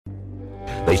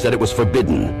They said it was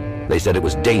forbidden. They said it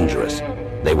was dangerous.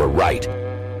 They were right.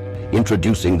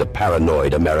 Introducing the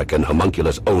Paranoid American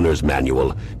Homunculus Owner's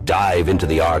Manual. Dive into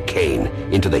the arcane,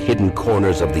 into the hidden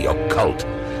corners of the occult.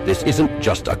 This isn't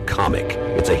just a comic.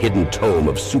 It's a hidden tome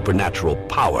of supernatural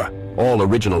power. All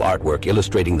original artwork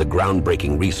illustrating the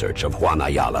groundbreaking research of Juan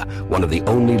Ayala, one of the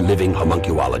only living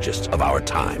homunculologists of our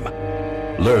time.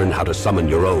 Learn how to summon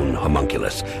your own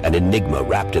homunculus, an enigma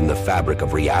wrapped in the fabric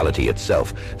of reality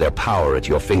itself, their power at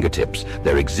your fingertips,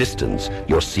 their existence,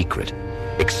 your secret.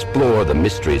 Explore the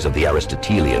mysteries of the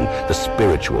Aristotelian, the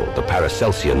spiritual, the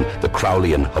Paracelsian, the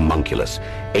Crowleyan homunculus.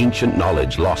 Ancient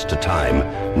knowledge lost to time,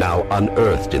 now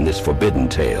unearthed in this forbidden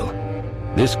tale.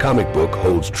 This comic book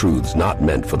holds truths not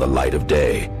meant for the light of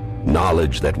day.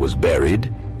 Knowledge that was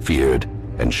buried, feared,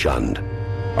 and shunned.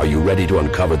 Are you ready to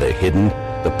uncover the hidden?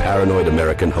 The Paranoid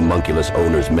American Homunculus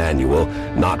Owner's Manual,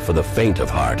 not for the faint of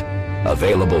heart.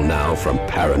 Available now from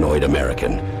Paranoid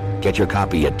American. Get your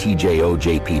copy at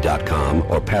tjojp.com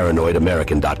or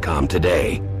paranoidamerican.com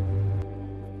today.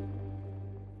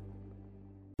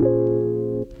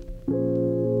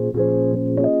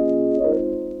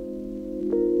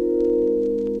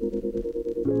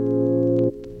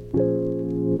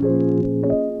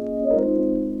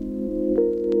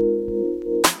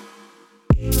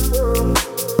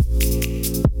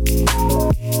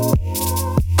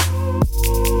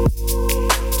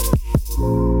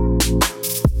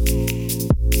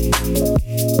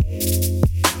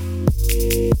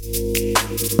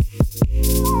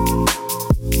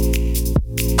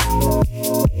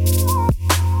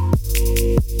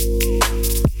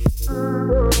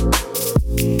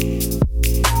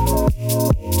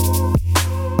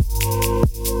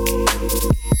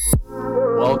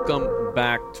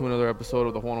 Episode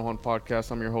of the Juan Juan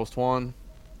Podcast. I'm your host Juan.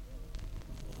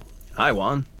 Hi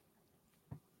Juan.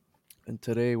 And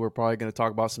today we're probably going to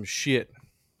talk about some shit.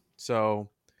 So,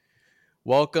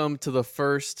 welcome to the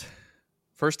first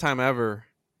time ever.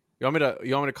 You want me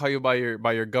to call you by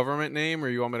your government name, or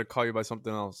you want me to call you by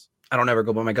something else? I don't ever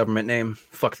go by my government name.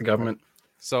 Fuck the government.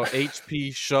 So HP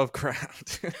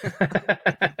Shovekraft.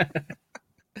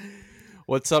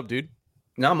 What's up, dude?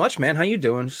 Not much, man. How you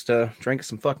doing? Just drinking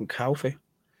some fucking coffee.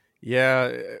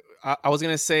 Yeah, I was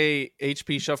going to say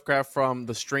HP Shovekraft from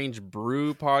the Strange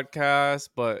Brew podcast,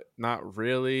 but not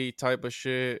really type of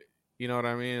shit. You know what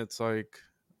I mean? It's like,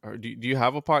 do you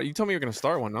have a pod? You told me you're going to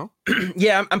start one, no?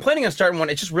 Yeah, I'm planning on starting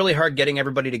one. It's just really hard getting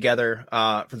everybody together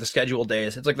for the scheduled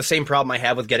days. It's like the same problem I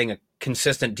have with getting a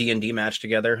consistent D&D match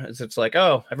together. It's like,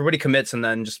 oh, everybody commits and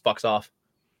then just fucks off.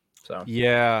 So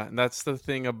yeah, that's the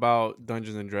thing about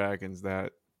Dungeons and Dragons,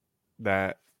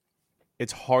 that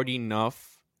it's hard enough.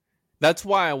 That's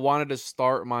why I wanted to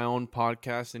start my own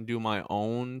podcast and do my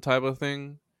own type of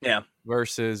thing. Yeah.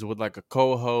 Versus with like a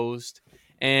co-host.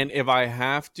 And if I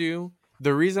have to,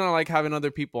 the reason I like having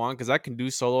other people on, because I can do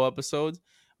solo episodes,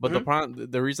 but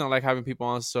the reason I like having people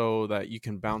on is so that you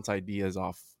can bounce ideas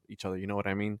off each other. You know what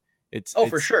I mean? It's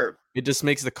for sure. It just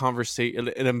makes the conversation,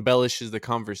 it embellishes the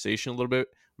conversation a little bit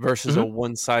versus a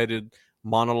one-sided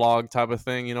monologue type of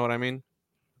thing. You know what I mean?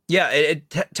 Yeah, it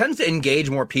tends to engage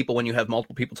more people when you have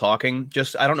multiple people talking.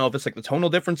 Just, I don't know if it's like the tonal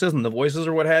differences and the voices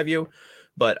or what have you,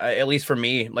 but at least for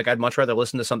me, like I'd much rather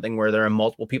listen to something where there are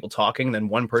multiple people talking than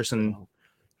one person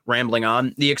rambling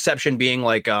on. The exception being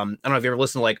like, I don't know if you ever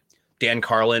listened to like Dan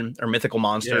Carlin or Mythical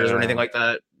Monsters or anything like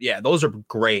that. Yeah, those are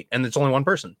great. And it's only one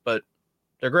person, but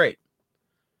they're great.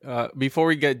 Before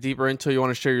we get deeper into it, you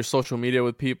want to share your social media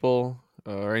with people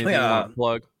or anything you want to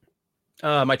plug?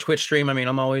 My Twitch stream, I mean,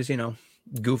 I'm always,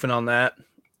 goofing on that.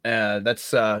 That's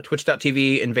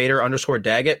twitch.tv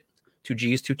invader_Daggett, 2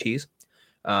 G's, 2 T's.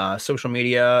 Social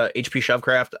media, HP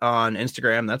Shovekraft on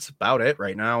Instagram. That's about it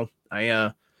right now.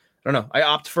 I don't know. I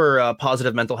opt for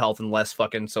positive mental health and less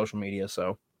fucking social media.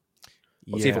 So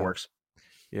let's see if it works.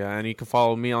 Yeah, and you can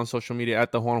follow me on social media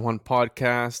at the Juan Juan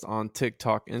Podcast on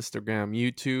TikTok, Instagram,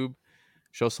 YouTube.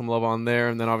 Show some love on there,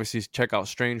 and then obviously check out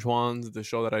Strange Ones, the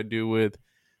show that I do with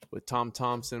Tom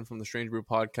Thompson from the Strange Brew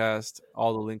Podcast.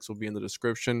 All the links will be in the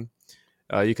description.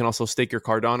 You can also stake your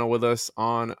Cardano with us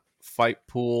on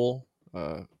Fightpool.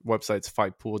 Website's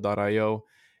fightpool.io.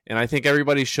 And I think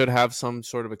everybody should have some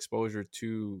sort of exposure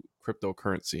to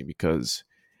cryptocurrency because,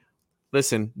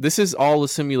 listen, this is all a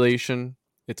simulation.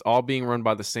 It's all being run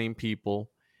by the same people.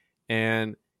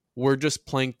 And we're just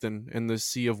plankton in the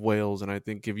sea of whales. And I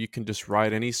think if you can just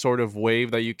ride any sort of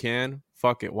wave that you can,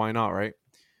 fuck it. Why not, right?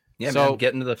 Yeah, so, man,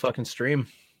 get into the fucking stream.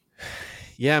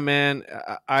 Yeah, man.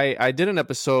 I did an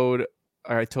episode,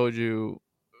 I told you,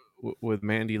 with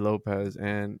Mandy Lopez,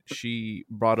 and she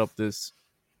brought up this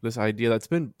idea that's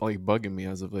been like bugging me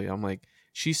as of late. I'm like,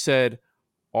 she said,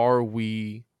 are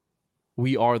we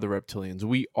are the reptilians.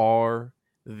 We are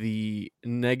the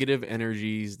negative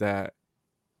energies that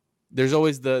there's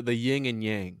always the yin and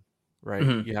yang, right?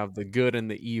 Mhm. You have the good and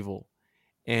the evil.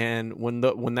 And when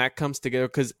that comes together,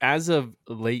 because as of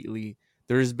lately,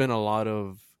 there's been a lot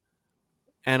of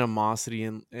animosity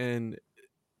and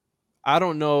I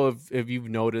don't know if you've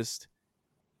noticed,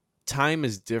 time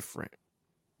is different.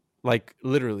 Like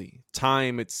literally,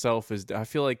 time itself is. I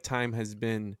feel like time has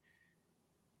been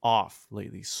off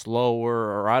lately, slower,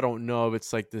 or I don't know if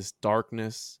it's like this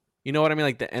darkness. You know what I mean?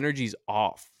 Like the energy's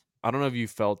off. I don't know if you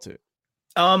felt it.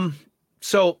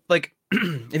 So like,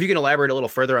 if you can elaborate a little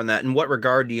further on that, in what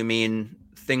regard do you mean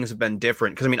things have been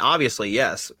different? Because I mean, obviously,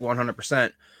 yes,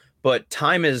 100%, but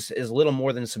time is a little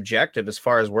more than subjective as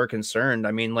far as we're concerned.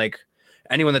 I mean, like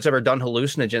anyone that's ever done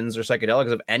hallucinogens or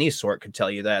psychedelics of any sort could tell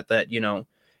you that, you know,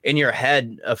 in your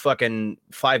head, a fucking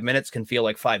 5 minutes can feel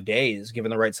like 5 days given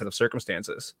the right set of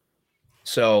circumstances.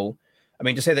 So, I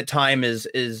mean, to say that time is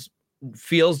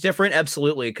feels different,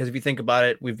 absolutely. Because if you think about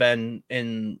it, we've been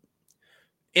in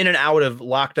and out of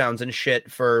lockdowns and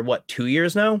shit for what, 2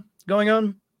 years now going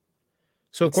on.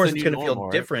 So of course it's going to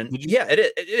feel different. Right? Yeah,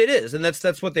 it is, and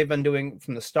that's what they've been doing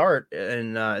from the start.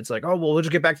 And it's like, oh well, we'll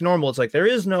just get back to normal. It's like there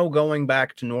is no going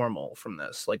back to normal from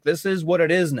this. Like this is what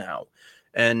it is now,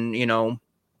 and you know,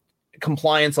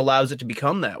 compliance allows it to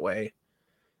become that way.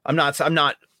 I'm not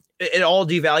at all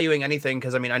devaluing anything,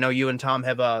 because I mean I know you and Tom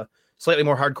have slightly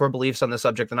more hardcore beliefs on this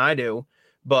subject than I do,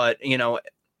 but you know,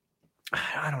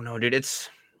 I don't know, dude. It's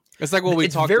like what we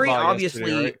talked very about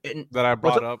obviously right? That I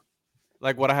brought up,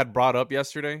 like what I had brought up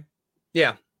yesterday.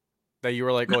 Yeah, that you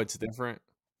were like, oh, it's different.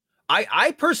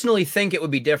 I personally think it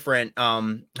would be different.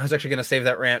 I was actually going to save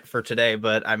that rant for today,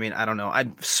 but I mean, I don't know.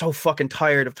 I'm so fucking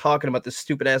tired of talking about this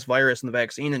stupid ass virus and the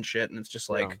vaccine and shit. And it's just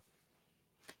like,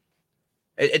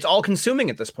 it's all consuming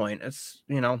at this point. It's,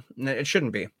 you know, it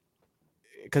shouldn't be.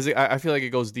 Because I feel like it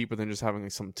goes deeper than just having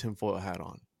like some tinfoil hat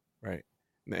on. Right.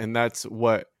 And that's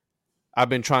what I've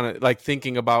been trying to like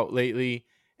thinking about lately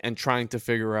and trying to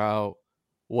figure out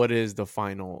what is the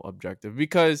final objective,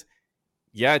 because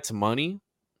yeah, it's money.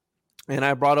 And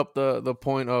I brought up the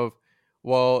point of,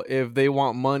 well, if they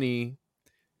want money,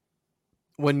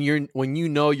 when you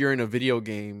know you're in a video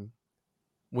game,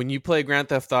 when you play Grand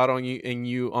Theft Auto and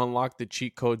you unlock the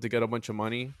cheat code to get a bunch of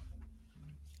money,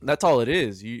 that's all it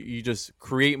is. You just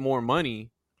create more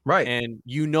money, right? And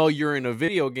you know you're in a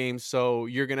video game, so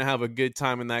you're gonna have a good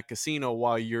time in that casino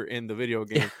while you're in the video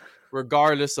game,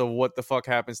 regardless of what the fuck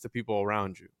happens to people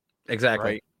around you.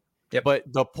 Exactly. Right? Yep. But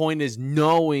the point is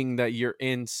knowing that you're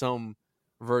in some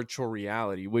virtual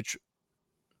reality, which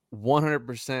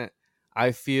 100%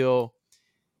 I feel.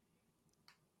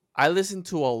 I listen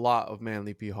to a lot of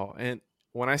Manly P. Hall, and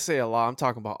when I say a lot, I'm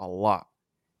talking about a lot.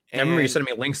 And I remember you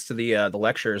sending me links to the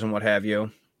lectures and what have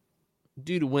you.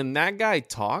 Dude, when that guy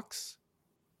talks,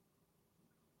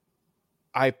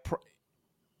 and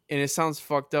it sounds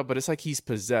fucked up, but it's like he's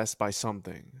possessed by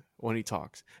something when he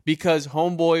talks, because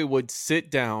homeboy would sit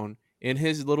down in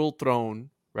his little throne,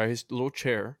 right, his little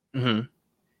chair, and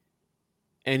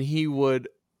he would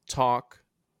talk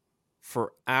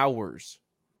for hours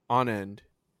on end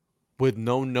with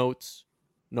no notes,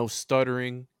 no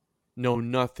stuttering, no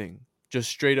nothing, just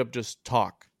straight up just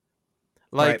talk.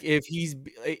 Like if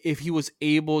he was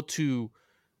able to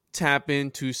tap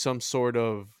into some sort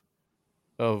of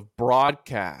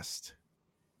broadcast,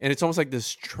 and it's almost like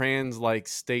this trance-like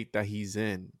state that he's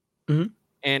in,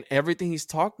 and everything he's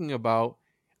talking about.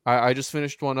 I just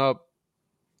finished one up,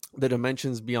 The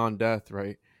Dimensions Beyond Death,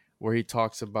 right, where he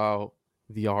talks about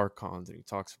the archons, and he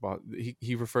talks about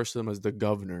he refers to them as the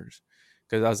governors,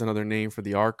 because that's another name for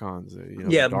the archons. You know,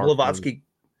 yeah, Blavatsky.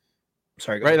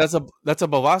 Sorry, right? That's a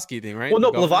Blavatsky thing, right? Well,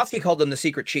 no, Blavatsky called them the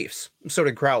secret chiefs. So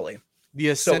did Crowley. The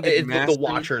ascended masters, the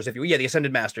Watchers, if you the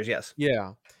ascended masters. Yes.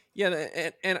 Yeah.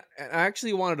 And I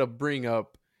actually wanted to bring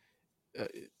up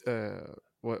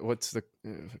what's the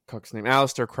cuck's name?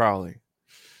 Aleister Crowley.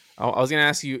 I was going to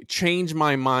ask you, change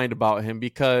my mind about him,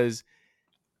 because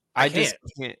I just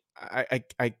can't.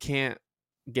 I can't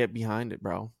get behind it,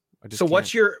 bro. So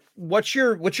what's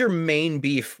your main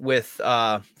beef with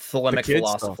Thelemic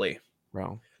philosophy,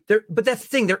 bro? But that's the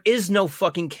thing. There is no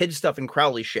fucking kid stuff in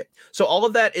Crowley shit. So all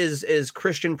of that is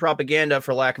Christian propaganda,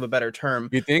 for lack of a better term.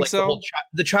 You think so?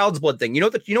 The child's blood thing. You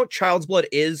know what child's blood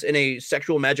is in a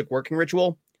sexual magic working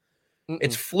ritual?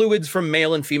 It's fluids from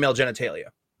male and female genitalia.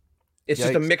 It's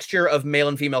just a mixture of male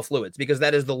and female fluids, because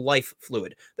that is the life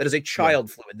fluid. That is a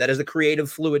child fluid. That is the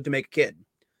creative fluid to make a kid.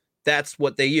 That's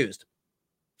what they used,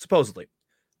 supposedly.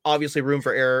 obviously room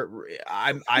for error.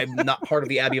 I'm not part of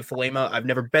the Abbey of Thelema. I've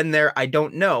never been there. I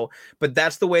don't know, but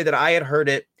that's the way that I had heard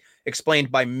it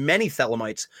explained by many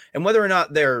Thelemites. And whether or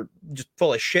not they're just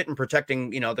full of shit and protecting,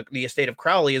 the estate of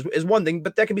Crowley is one thing,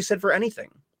 but that can be said for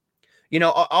anything.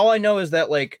 All I know is that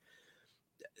like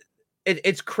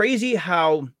it's crazy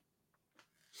how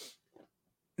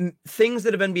things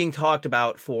that have been being talked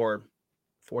about for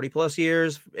 40 plus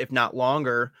years, if not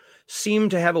longer, seem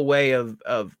to have a way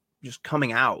of just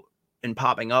coming out and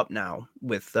popping up now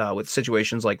with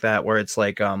situations like that, where it's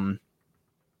like, oh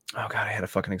God, I had a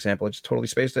fucking example. I just totally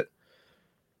spaced it.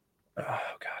 Oh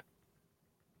God.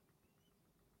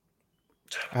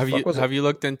 Have you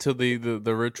looked into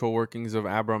the ritual workings of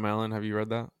Abram Allen? Have you read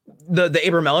that? The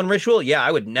Abram Allen ritual? Yeah,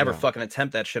 I would never fucking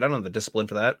attempt that shit. I don't have the discipline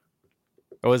for that.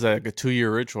 It was like a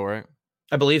 2-year ritual, right?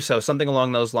 I believe so. Something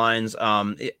along those lines.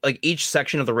 Like each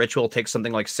section of the ritual takes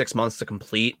something like 6 months to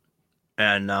complete.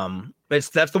 And that's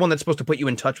the one that's supposed to put you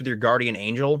in touch with your guardian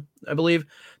angel, I believe.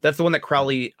 That's the one that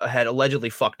Crowley had allegedly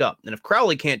fucked up. And if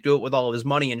Crowley can't do it with all of his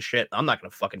money and shit, I'm not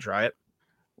going to fucking try it.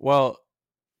 Well,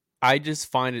 I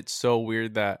just find it so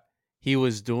weird that he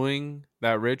was doing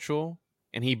that ritual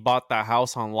and he bought that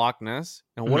house on Loch Ness.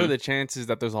 And what are the chances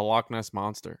that there's a Loch Ness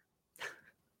monster?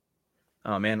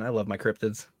 Oh, man, I love my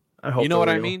cryptids. I hope you know what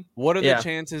real. I mean? What are the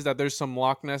chances that there's some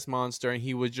Loch Ness monster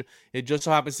and it just so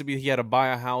happens to be he had to buy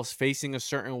a house facing a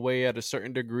certain way at a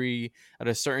certain degree at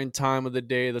a certain time of the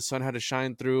day. The sun had to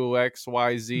shine through X,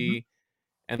 Y, Z.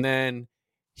 And then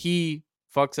he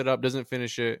fucks it up, doesn't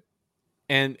finish it.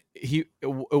 And it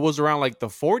was around like the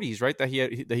 40s, right? That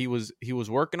he was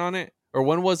working on it. Or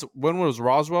when was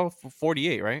Roswell?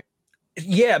 48, right?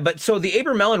 Yeah, but so the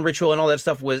Abram Allen ritual and all that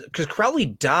stuff was because Crowley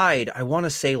died, I want to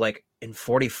say like in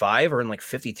 45 or in like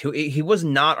 52. He was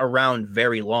not around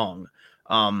very long.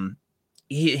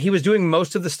 He was doing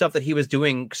most of the stuff that he was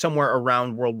doing somewhere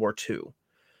around World War II.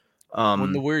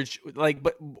 When the weird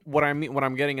but what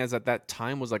I'm getting is that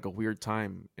time was like a weird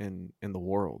time in the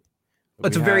world.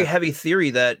 It's a very heavy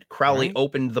theory that Crowley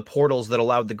opened the portals that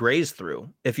allowed the Greys through.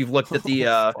 If you've looked at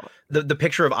the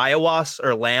picture of Iowas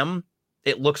or Lamb,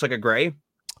 it looks like a Grey.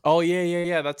 Oh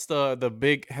yeah. That's the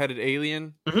big headed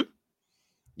alien. Mm-hmm.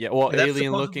 Yeah, well,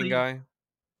 alien looking guy.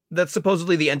 That's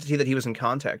supposedly the entity that he was in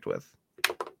contact with.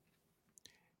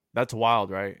 That's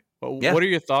wild, right? But what are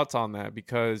your thoughts on that?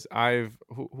 Because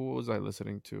who was I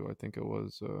listening to? I think it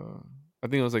was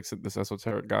like this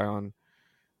esoteric guy on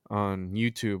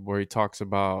YouTube where he talks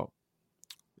about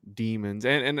demons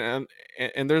and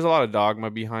there's a lot of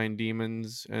dogma behind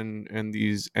demons and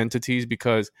these entities,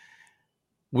 because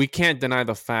we can't deny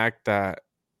the fact that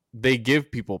they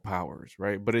give people powers,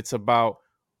 right? But it's about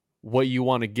what you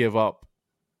want to give up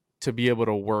to be able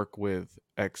to work with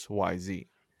XYZ.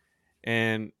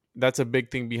 And that's a big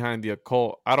thing behind the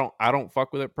occult. I don't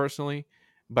fuck with it personally,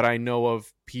 but I know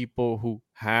of people who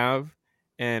have,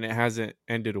 and it hasn't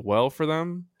ended well for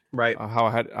them. Right.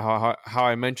 How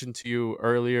I mentioned to you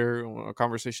earlier, a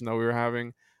conversation that we were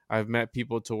having, I've met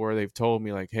people to where they've told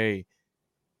me like, hey,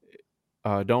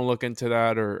 don't look into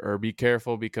that or be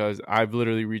careful, because I've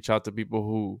literally reached out to people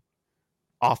who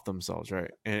off themselves, right?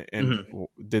 And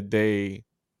did they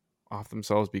off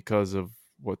themselves because of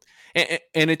what?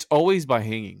 And it's always by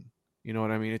hanging. You know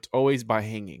what I mean? It's always by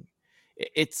hanging.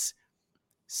 It's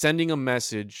sending a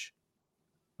message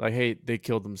like, hey, they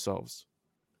killed themselves.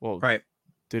 Well, right.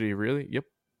 Did he really? Yep,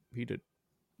 he did.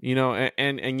 You know,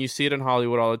 and you see it in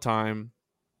Hollywood all the time.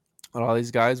 All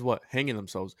these guys, hanging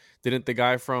themselves. Didn't the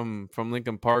guy from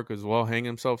Lincoln Park as well hang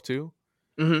himself too?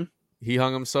 Mm-hmm. He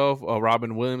hung himself.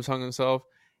 Robin Williams hung himself.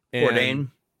 And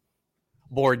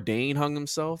Bourdain hung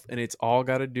himself. And it's all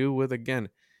got to do with, again,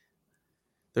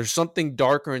 there's something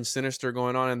darker and sinister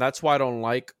going on. And that's why I don't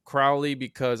like Crowley,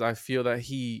 because I feel that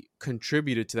he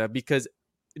contributed to that. Because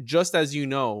just as you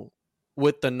know,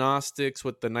 with the Gnostics,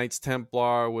 with the Knights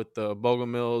Templar, with the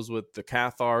Bogomils, with the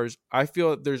Cathars, I feel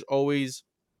that there's always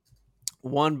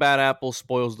one bad apple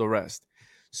spoils the rest.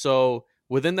 So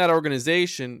within that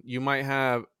organization, you might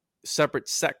have separate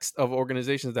sects of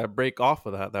organizations that break off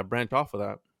of that branch off of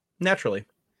that. Naturally.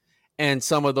 And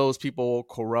some of those people will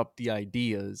corrupt the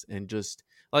ideas, and just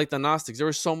like the Gnostics, there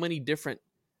were so many different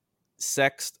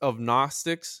sects of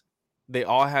Gnostics. They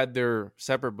all had their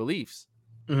separate beliefs.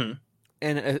 Mm-hmm.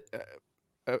 And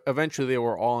eventually they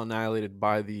were all annihilated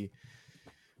by the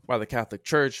Catholic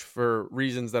Church for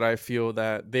reasons that I feel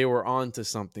that they were onto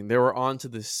something. They were onto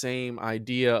the same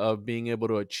idea of being able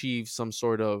to achieve some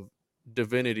sort of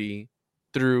divinity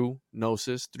through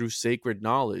gnosis, through sacred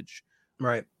knowledge.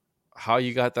 Right. How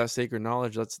you got that sacred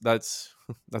knowledge, that's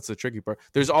the tricky part.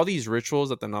 There's all these rituals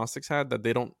that the Gnostics had that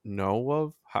they don't know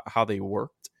of how they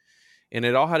worked. and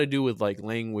it all had to do with like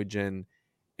language, and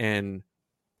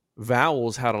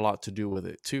vowels had a lot to do with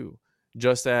it too,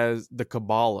 just as the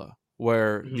Kabbalah,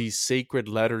 where these sacred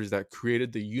letters that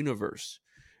created the universe.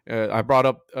 I brought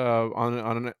up on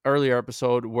an earlier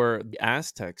episode where the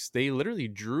Aztecs, they literally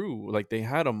drew, like they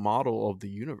had a model of the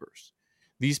universe.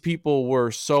 These people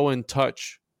were so in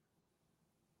touch.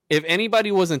 If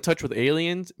anybody was in touch with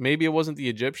aliens, maybe it wasn't the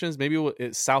Egyptians, maybe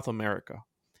it's South America.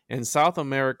 In South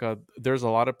America, there's a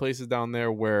lot of places down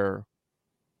there where,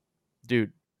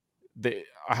 dude,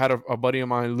 I had a buddy of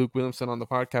mine, Luke Williamson, on the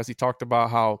podcast. He talked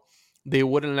about how they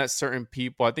wouldn't let certain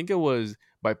people, I think it was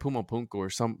by Puma Punko or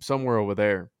somewhere over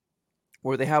there,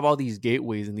 where they have all these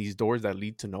gateways and these doors that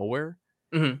lead to nowhere.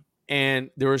 And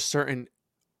there were certain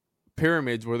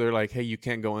pyramids where they're like, hey, you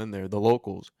can't go in there. The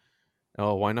locals.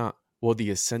 Oh, why not? Well, the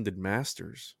ascended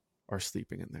masters are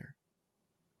sleeping in there.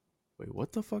 Wait,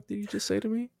 what the fuck did you just say to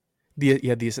me?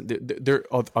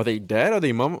 Are they dead? Are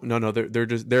they No,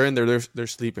 they're in there. They're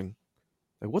sleeping.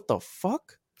 Like, what the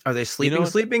fuck? Are they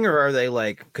sleeping, or are they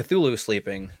like Cthulhu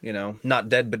sleeping? Not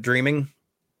dead but dreaming.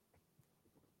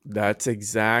 That's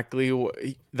exactly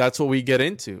what we get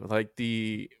into. Like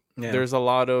there's a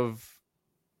lot of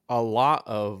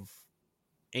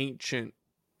ancient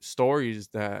stories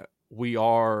that we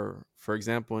are, for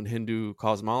example, in Hindu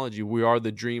cosmology, we are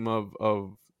the dream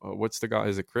of what's the god?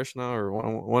 Is it Krishna or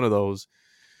one of those?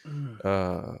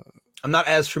 I'm not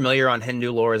as familiar on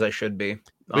Hindu lore as I should be.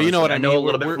 But honestly, you know what I mean? know a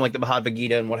little bit from like the Bhagavad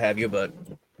Gita and what have you, but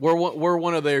we're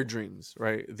one of their dreams,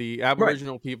 right? The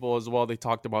Aboriginal people as well. They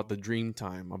talked about the dream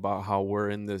time, about how we're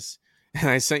in this. And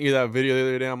I sent you that video the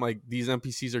other day. I'm like, these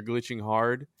NPCs are glitching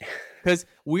hard, because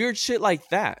weird shit like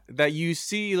that you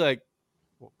see, like,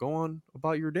 well, go on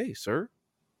about your day, sir.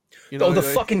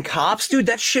 The fucking cops, dude.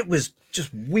 That shit was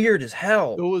just weird as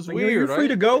hell. It was weird. You're free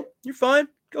to go. You're fine.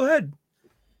 Go ahead.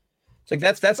 It's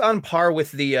like that's on par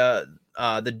with the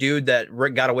dude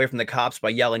that got away from the cops by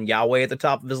yelling Yahweh at the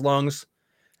top of his lungs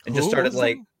and just started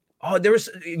like, there was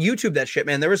YouTube that shit,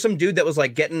 man. There was some dude that was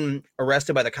like getting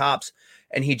arrested by the cops,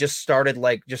 and he just started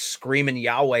like just screaming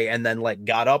Yahweh, and then like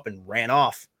got up and ran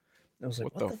off. I was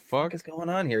like, what the fuck is going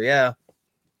on here? Yeah.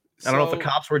 I don't know if the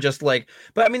cops were just like,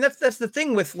 but I mean, that's the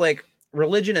thing with like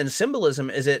religion and symbolism,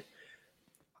 is it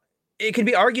can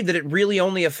be argued that it really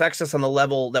only affects us on the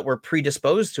level that we're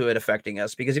predisposed to it affecting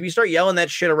us. Because if you start yelling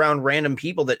that shit around random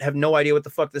people that have no idea what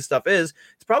the fuck this stuff is,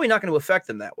 it's probably not going to affect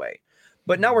them that way.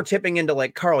 But now we're tipping into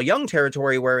like Carl Jung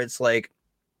territory, where it's like,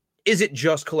 is it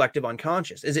just collective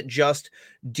unconscious? Is it just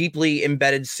deeply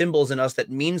embedded symbols in us that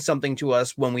mean something to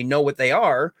us when we know what they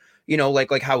are?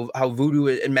 Like how voodoo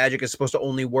and magic is supposed to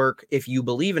only work if you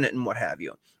believe in it and what have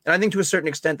you. And I think to a certain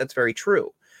extent that's very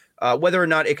true. Whether or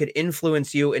not it could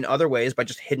influence you in other ways by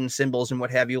just hidden symbols and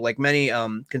what have you, like many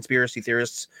conspiracy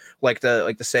theorists like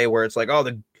to say, where it's like, oh,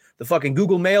 the fucking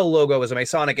Google Mail logo is a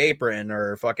Masonic apron,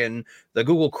 or fucking the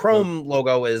Google Chrome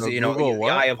logo is the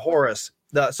Eye of Horus.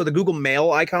 So the Google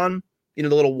Mail icon, the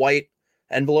little white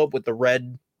envelope with the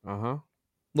red.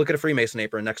 Look at a Freemason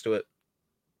apron next to it.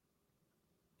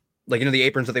 Like, the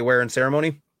aprons that they wear in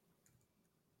ceremony.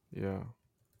 Yeah.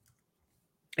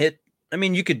 I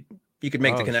mean, you could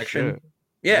make the connection.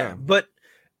 Yeah. But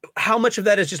how much of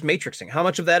that is just matrixing? How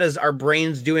much of that is our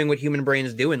brains doing what human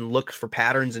brains do and look for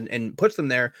patterns and puts them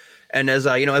there? And as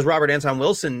as Robert Anton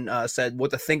Wilson said,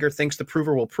 what the thinker thinks, the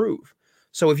prover will prove.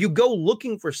 So if you go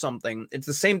looking for something, it's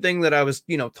the same thing that I was,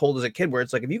 told as a kid, where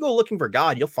it's like, if you go looking for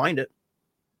God, you'll find it.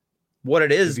 What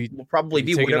it is will probably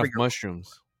be whatever.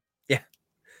 Mushrooms. Yeah.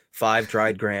 5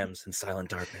 dried grams in silent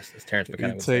darkness, as Terrence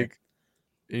McKenna would say.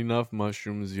 Enough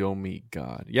mushrooms, you'll meet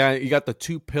God. Yeah, you got the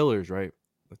 2 pillars, right?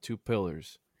 The 2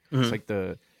 pillars. It's like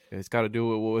it's got to do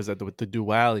with, what was that? With the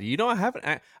duality. I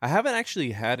haven't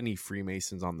actually had any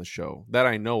Freemasons on the show that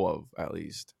I know of, at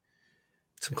least.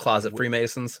 Some closet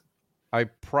Freemasons. I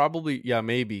probably,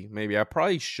 maybe. I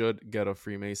probably should get a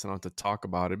Freemason on to talk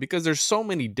about it, because there's so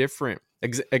many different,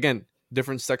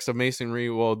 different sects of Masonry.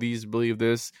 Well, these believe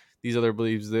this, these other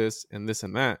believes this, and this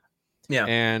and that. Yeah.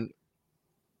 And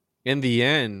in the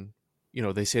end,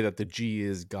 they say that the G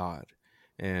is God.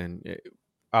 And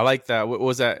I like that. What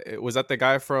was that? Was that the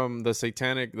guy from the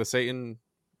Satan,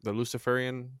 the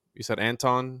Luciferian? You said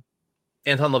Anton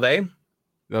LaVey?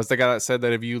 That was the guy that said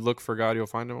that if you look for God, you'll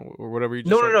find him, or whatever you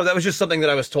just said? No. That was just something that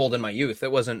I was told in my youth.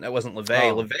 That wasn't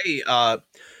LaVey. Oh.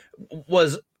 LaVey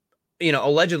was,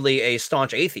 allegedly a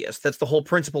staunch atheist. That's the whole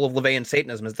principle of LaVeyan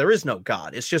Satanism, is there is no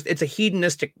God. It's a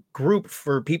hedonistic group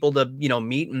for people to,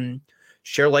 meet and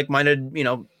share like-minded,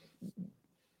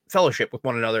 fellowship with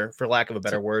one another, for lack of a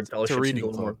better word. Fellowship seems a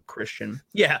little more Christian.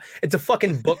 Yeah, it's a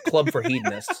fucking book club for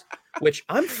hedonists, which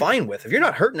I'm fine with. If you're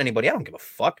not hurting anybody, I don't give a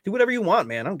fuck. Do whatever you want,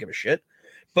 man. I don't give a shit.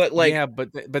 But like, yeah,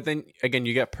 but then again,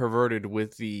 you get perverted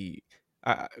with the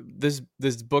this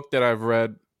book that I've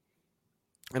read,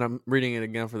 and I'm reading it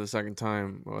again for the second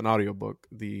time, an audiobook,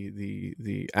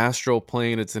 the astral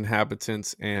plane, its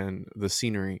inhabitants, and the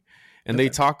scenery. And they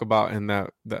talk about in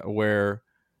that where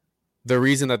the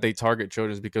reason that they target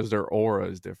children is because their aura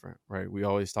is different, right? We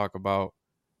always talk about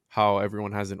how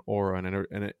everyone has an aura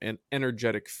and an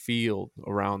energetic field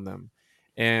around them.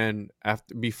 And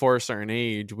before a certain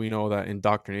age, we know that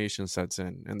indoctrination sets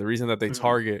in. And the reason that they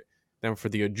target them for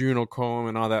the adrenochrome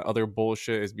and all that other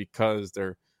bullshit is because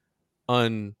they're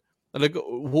like,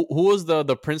 who was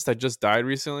the prince that just died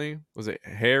recently? Was it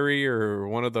Harry or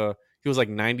he was like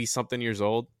 90 something years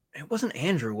old? It wasn't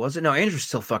Andrew, was it? No, Andrew's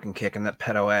still fucking kicking, that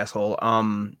pedo asshole.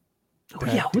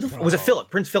 Was it Philip?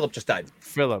 Prince Philip just died.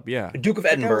 Philip, yeah. Duke of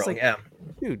Edinburgh, yeah.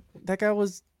 Dude, that guy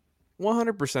was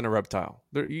 100% a reptile.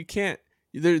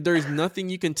 There's nothing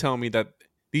you can tell me that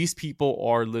these people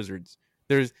are lizards.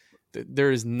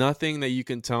 There is nothing that you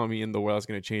can tell me in the world that's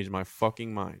going to change my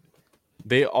fucking mind.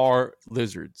 They are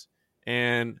lizards.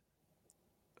 And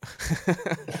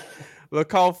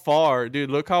look how far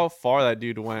that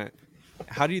dude went.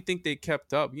 How do you think they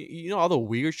kept up? You know all the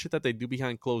weird shit that they do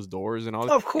behind closed doors and all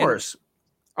that? Of course. And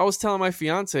I was telling my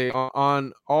fiance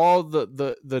on all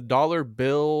the dollar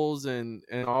bills and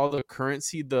all the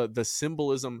currency, the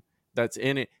symbolism that's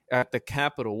in it at the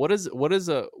Capitol. What does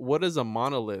a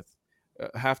monolith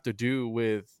have to do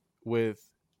with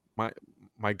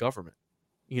my government?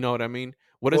 You know what I mean?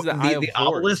 What is the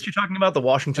obelisk you're talking about? The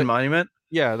Washington Monument?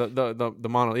 Yeah, the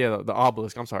monolith. Yeah, the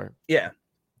obelisk. I'm sorry. Yeah.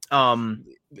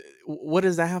 What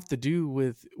does that have to do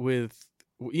with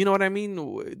you know what I mean?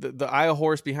 The eye of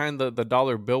horse behind the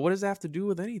dollar bill. What does that have to do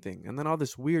with anything? And then all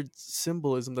this weird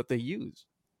symbolism that they use.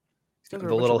 The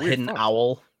little hidden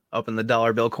owl up in the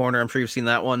dollar bill corner. I'm sure you've seen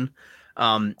that one.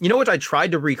 You know what I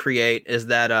tried to recreate is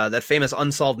that famous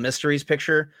Unsolved Mysteries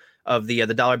picture of the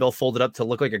dollar bill folded up to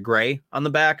look like a gray on the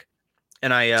back.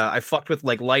 And I fucked with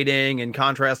like lighting and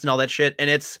contrast and all that shit. And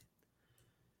it's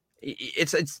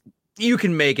you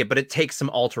can make it, but it takes some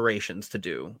alterations to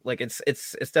do. Like it's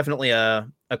definitely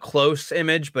a close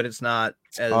image, but it's not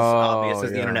as obvious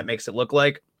as the internet makes it look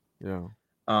like. Yeah.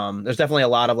 There's definitely a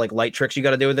lot of like light tricks you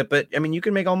got to do with it, but I mean, you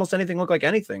can make almost anything look like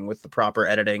anything with the proper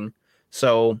editing.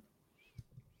 So,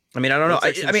 I mean, I don't know.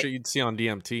 I mean, you'd see on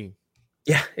DMT.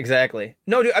 Yeah, exactly.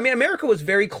 No, dude, I mean, America was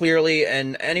very clearly,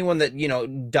 and anyone that, you know,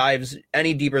 dives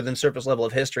any deeper than surface level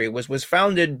of history was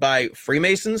founded by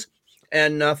Freemasons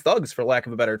and thugs, for lack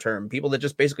of a better term. People that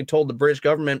just basically told the British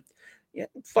government, yeah,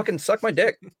 fucking suck my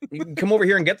dick. You can come over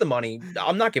here and get the money.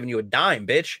 I'm not giving you a dime,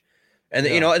 bitch. And,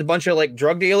 you know, a bunch of like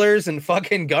drug dealers and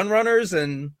fucking gun runners.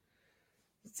 And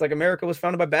it's like America was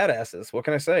founded by badasses. What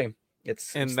can I say?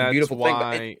 It's that's a beautiful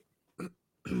why,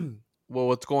 thing. Well,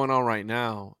 what's going on right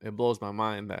now, it blows my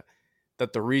mind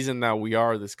that the reason that we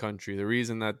are this country, the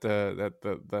reason that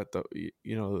the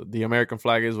you know, the American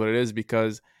flag is what it is,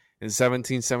 because in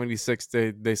 1776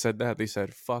 they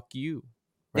said fuck you,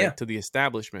 right, to the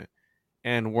establishment,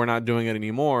 and we're not doing it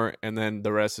anymore, and then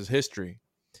the rest is history.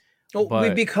 Well,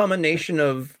 we've become a nation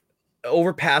of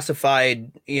over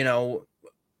pacified, you know,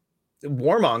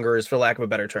 warmongers, for lack of a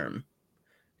better term.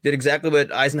 Did exactly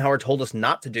what Eisenhower told us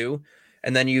not to do.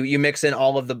 And then you mix in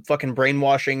all of the fucking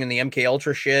brainwashing and the MK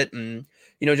Ultra shit, and,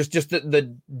 you know, just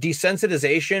the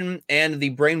desensitization and the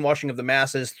brainwashing of the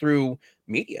masses through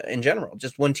media in general.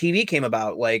 Just when TV came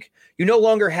about, like, you no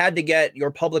longer had to get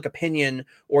your public opinion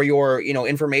or your, you know,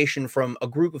 information from a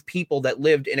group of people that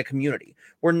lived in a community.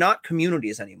 We're not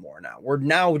communities anymore now. We're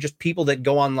now just people that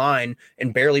go online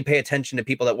and barely pay attention to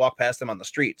people that walk past them on the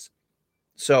streets.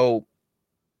 So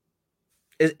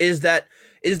is that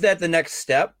the next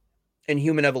step in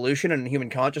human evolution and human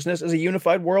consciousness, is a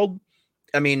unified world?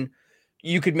 I mean,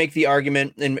 you could make the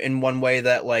argument in one way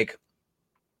that, like,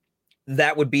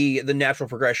 that would be the natural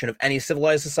progression of any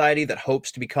civilized society that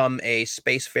hopes to become a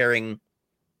spacefaring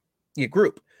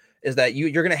group, is that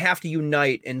you're going to have to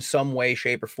unite in some way,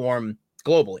 shape, or form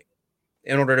globally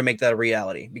in order to make that a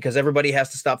reality, because everybody has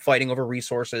to stop fighting over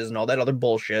resources and all that other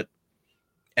bullshit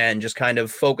and just kind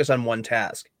of focus on one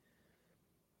task.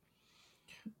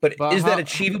 But is that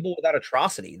achievable without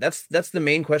atrocity? That's the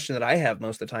main question that I have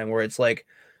most of the time, where it's like,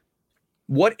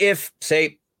 what if,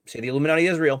 say the Illuminati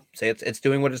is real, say it's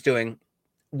doing what it's doing.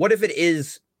 What if it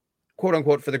is, quote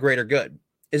unquote, for the greater good?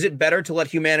 Is it better to let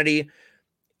humanity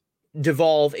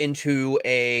devolve into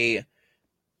a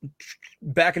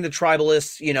back into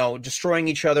tribalists, destroying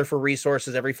each other for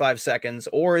resources every 5 seconds?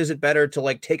 Or is it better to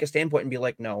like take a standpoint and be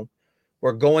like, no,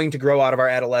 we're going to grow out of our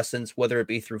adolescence, whether it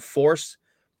be through force,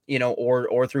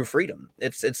 or through freedom.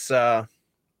 It's I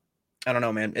don't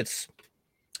know, man. I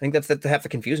think that's half the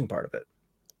confusing part of it.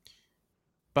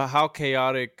 But how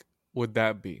chaotic would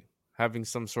that be? Having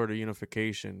some sort of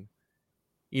unification.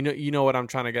 You know what I'm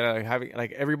trying to get at? Like having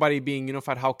like everybody being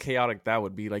unified, how chaotic that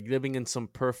would be. Like living in some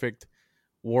perfect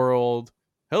world.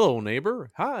 Hello,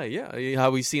 neighbor. Hi. Yeah.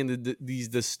 How we see in these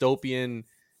dystopian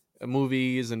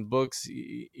movies and books.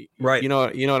 Right. You know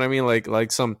what I mean?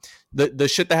 Like some the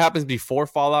shit that happens before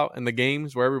Fallout in the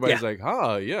games where everybody's like,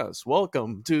 yes,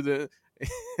 welcome to the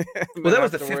well, that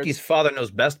was the 50s father knows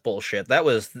best bullshit. That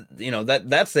was,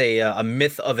 that's a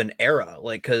myth of an era.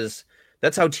 Like, because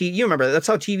that's how you remember, that's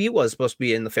how TV was supposed to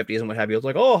be in the 50s and what have you. It's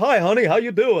like, oh, hi, honey, how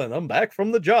you doing? I'm back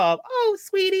from the job. Oh,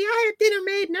 sweetie, I had dinner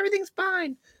made and everything's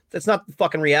fine. That's not the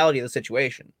fucking reality of the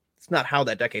situation. It's not how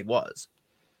that decade was.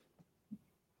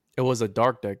 It was a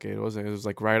dark decade, wasn't it? It was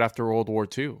like right after World War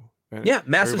II. Yeah,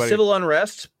 massive civil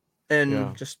unrest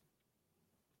and just...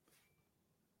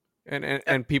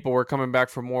 And people were coming back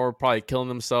from war, probably killing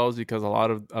themselves because a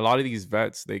lot of these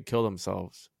vets, they kill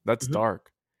themselves. That's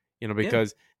dark,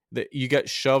 because you get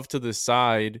shoved to the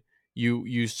side.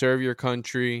 You serve your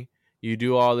country, you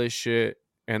do all this shit,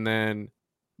 and then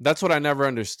that's what I never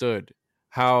understood,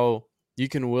 how you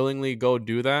can willingly go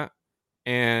do that,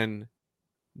 and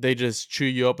they just chew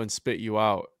you up and spit you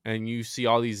out. And you see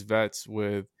all these vets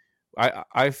with,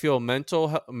 I feel mental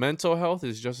health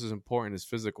is just as important as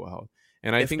physical health.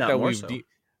 And I think that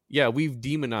we've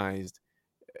demonized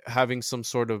having some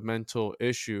sort of mental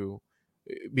issue,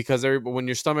 because when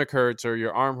your stomach hurts or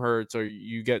your arm hurts or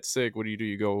you get sick, what do?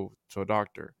 You go to a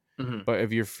doctor. Mm-hmm. But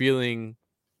if you're feeling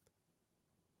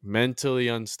mentally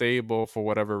unstable for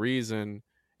whatever reason,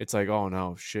 it's like, oh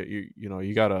no, shit,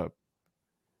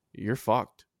 you're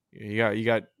fucked. You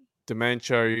got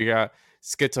dementia, or you got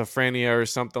schizophrenia or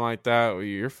something like that, or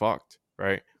you're fucked,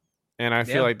 right? And I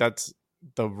feel like that's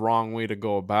the wrong way to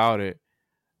go about it.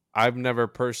 I've never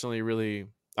personally really,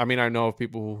 I mean, I know of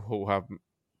people who have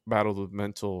battled with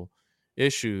mental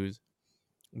issues,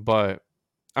 but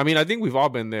I mean, I think we've all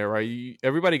been there, right?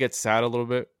 Everybody gets sad a little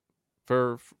bit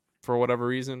for whatever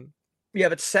reason. Yeah,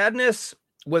 but sadness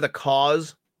with a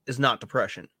cause is not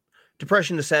depression.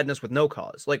 Depression is sadness with no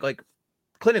cause. Like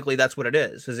clinically, that's what it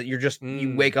is that you're just,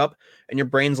 you wake up and your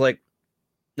brain's like,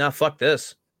 nah, fuck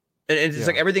this. And it's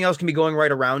like everything else can be going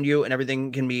right around you and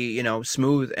everything can be,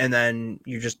 smooth. And then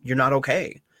you're not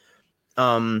okay.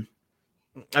 I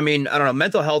mean, I don't know.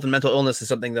 Mental health and mental illness is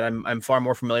something that I'm far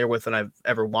more familiar with than I've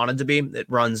ever wanted to be. It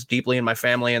runs deeply in my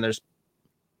family, and there's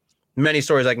many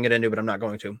stories I can get into, but I'm not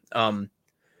going to.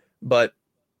 But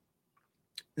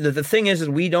the thing is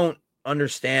we don't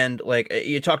understand, like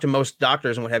you talk to most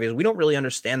doctors and what have you, we don't really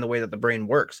understand the way that the brain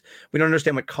works. We don't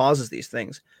understand what causes these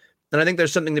things. And I think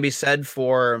there's something to be said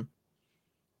for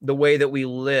the way that we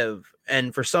live.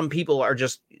 And for some people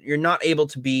you're not able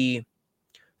to be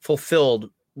fulfilled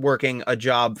working a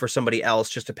job for somebody else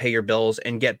just to pay your bills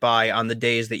and get by on the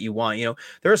days that you want.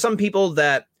 There are some people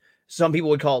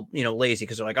would call, lazy,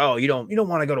 because they're like, oh, you don't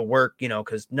want to go to work,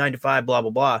 because 9 to 5, blah,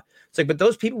 blah, blah. It's like, but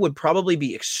those people would probably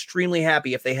be extremely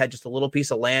happy if they had just a little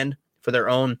piece of land for their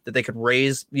own, that they could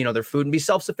raise, their food and be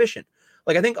self-sufficient.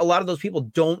 Like, I think a lot of those people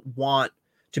don't want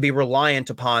to be reliant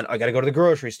upon, I got to go to the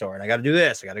grocery store and I got to do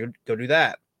this, I got to go do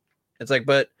that. It's like,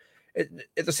 but at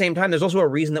the same time, there's also a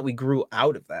reason that we grew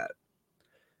out of that.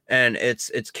 And it's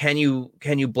can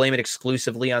you blame it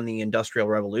exclusively on the Industrial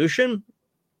Revolution?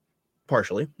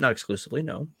 Partially, not exclusively,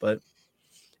 no. But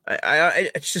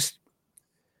it's just,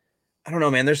 I don't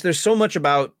know, man. There's so much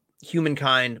about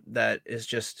humankind that is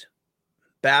just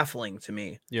baffling to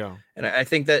me. Yeah. And I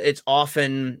think that it's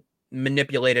often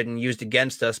manipulated and used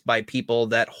against us by people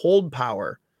that hold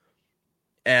power.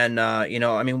 And, I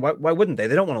mean, why wouldn't they?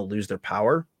 They don't want to lose their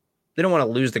power. They don't want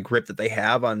to lose the grip that they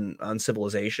have on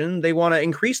civilization. They want to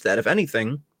increase that, if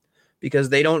anything, because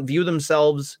they don't view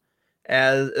themselves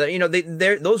as,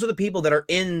 those are the people that are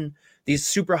in these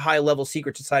super high level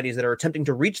secret societies that are attempting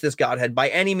to reach this godhead by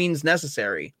any means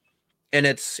necessary. And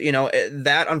it's,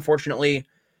 that unfortunately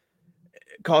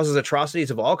causes atrocities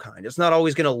of all kinds. It's not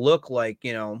always going to look like,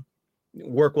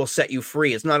 work will set you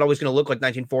free. It's not always going to look like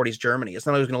 1940s Germany. It's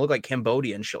not always going to look like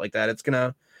Cambodia and shit like that. It's going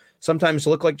to sometimes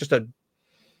look like just a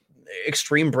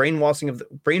extreme brainwashing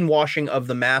of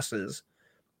the masses,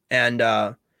 and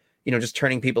just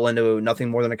turning people into nothing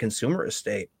more than a consumerist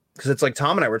state. Because it's like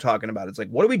Tom and I were talking about, it's like,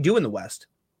 what do we do in the West?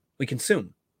 We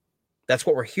consume. That's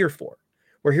what we're here for.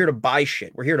 We're here to buy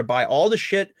shit. We're here to buy all the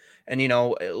shit and,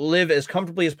 live as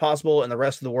comfortably as possible. And the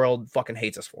rest of the world fucking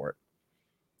hates us for it.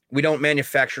 We don't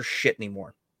manufacture shit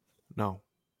anymore. No.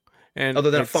 And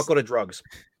other than a fuckload of drugs.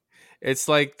 It's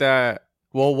like that.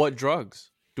 Well, what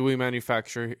drugs do we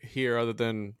manufacture here other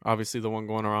than obviously the one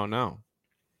going around now?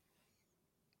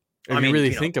 If you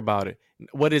really think about it,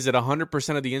 what is it?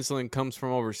 100% of the insulin comes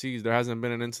from overseas. There hasn't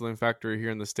been an insulin factory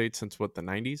here in the States since what, the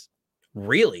 90s?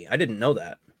 Really? I didn't know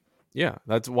that. Yeah,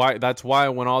 that's why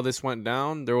when all this went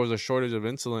down, there was a shortage of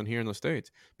insulin here in the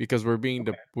States because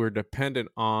we're dependent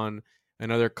on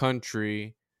another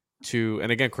country to,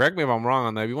 and again, correct me if I'm wrong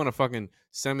on that. If you want to fucking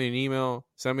send me an email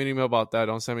about that.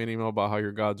 Don't send me an email about how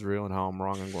your God's real and how I'm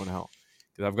wrong and going to hell,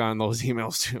 because I've gotten those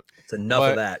emails too. It's enough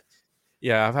of that.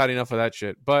 Yeah, I've had enough of that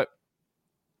shit. But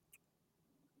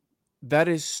that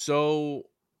is so.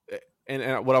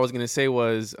 And what I was going to say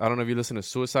was, I don't know if you listen to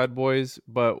Suicide Boys,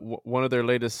 but one of their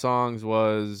latest songs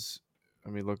was,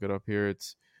 let me look it up here.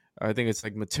 I think it's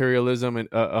like Materialism and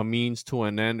a Means to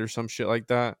an End or some shit like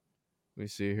that. Let me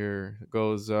see here. It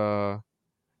goes, one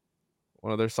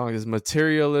of their songs is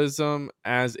Materialism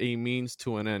as a Means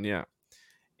to an End. Yeah.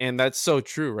 And that's so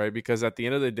true, right? Because at the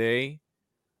end of the day,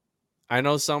 I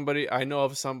know of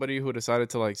somebody who decided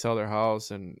to like sell their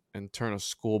house and turn a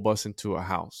school bus into a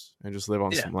house and just live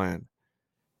on some land.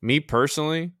 Me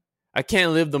personally, I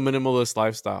can't live the minimalist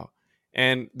lifestyle.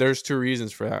 And there's two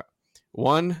reasons for that.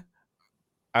 One,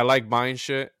 I like buying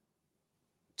shit.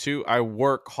 Two, I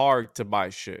work hard to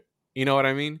buy shit. You know what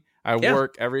I mean? I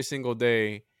work every single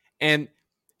day. And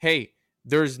hey,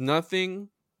 there's nothing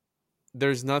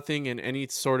in any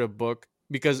sort of book,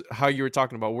 because how you were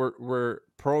talking about, we're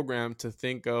programmed to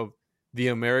think of the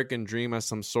American dream as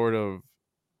some sort of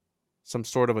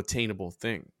attainable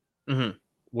thing. Mm-hmm.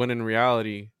 When in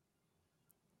reality,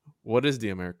 what is the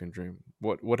American dream?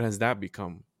 What has that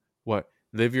become? What,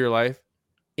 live your life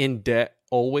in debt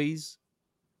always,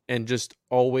 and just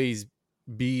always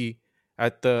be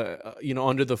at the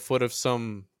under the foot of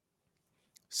some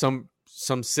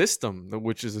system,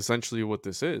 which is essentially what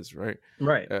this is, right?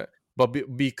 Right.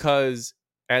 But because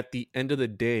at the end of the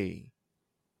day,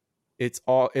 it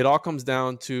all comes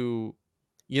down to,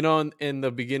 in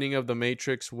the beginning of The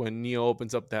Matrix, when Neo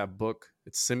opens up that book,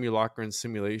 it's Simulacra and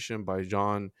Simulation by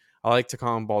John. I like to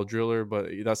call him Baudrillard, but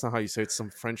that's not how you say it. It's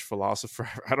some French philosopher.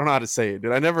 I don't know how to say it,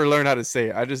 dude. I never learned how to say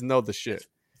it. I just know the shit.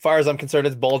 As far as I'm concerned,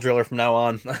 it's Ball Driller from now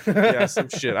on. Yeah, some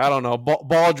shit. I don't know.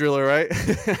 Ball Driller, right?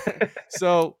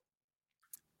 So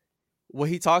what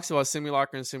he talks about,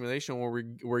 Simulacra and Simulation, where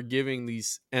we're giving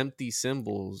these empty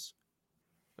symbols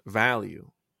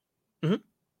value. Mm-hmm.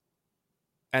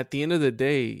 At the end of the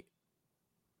day,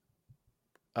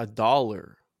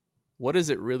 $1, what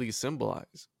does it really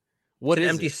symbolize? What is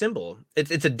an empty symbol?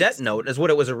 It's a debt note, is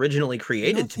what it was originally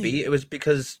created to be. It was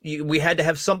because we had to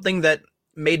have something that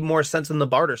made more sense than the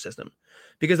barter system,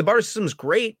 because the barter system is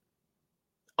great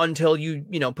until you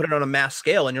put it on a mass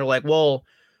scale and you're like, well,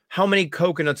 how many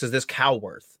coconuts is this cow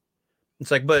worth?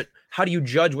 It's like, but how do you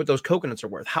judge what those coconuts are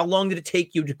worth? How long did it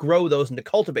take you to grow those and to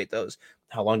cultivate those?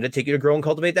 How long did it take you to grow and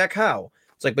cultivate that cow?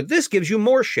 It's like, but this gives you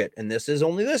more shit, and this is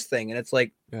only this thing. And it's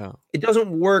like, it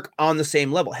doesn't work on the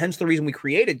same level. Hence the reason we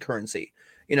created currency,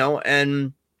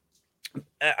 and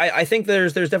I think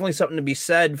there's definitely something to be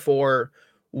said for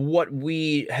what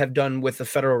we have done with the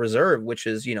Federal Reserve, which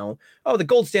is, the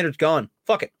gold standard's gone.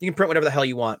 Fuck it. You can print whatever the hell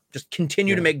you want. Just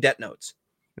continue to make debt notes.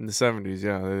 In the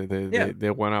 70s,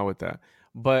 they went out with that.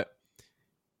 But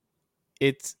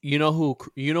it's,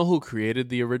 who created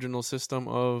the original system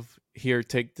of, here,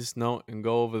 take this note and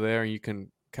go over there and you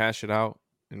can cash it out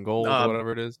in gold or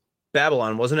whatever it is?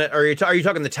 Babylon, wasn't it? Or are you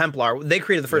talking the Templar? They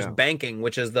created the first banking,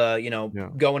 which is the,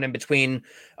 going in between.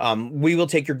 We will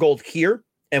take your gold here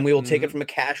and we will take it from a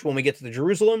cash when we get to the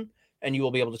Jerusalem, and you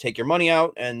will be able to take your money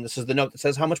out. And this is the note that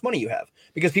says how much money you have,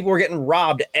 because people were getting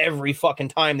robbed every fucking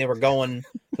time they were going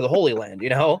to the Holy Land.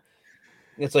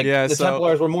 It's like the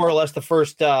Templars were more or less the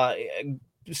first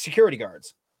security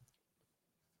guards.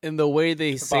 And the way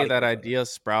they say that idea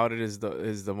sprouted is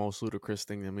the most ludicrous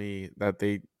thing to me,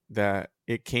 that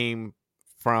it came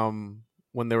from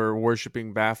when they were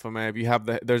worshiping Baphomet. You have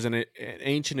there's an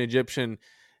ancient Egyptian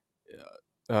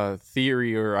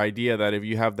theory or idea that if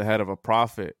you have the head of a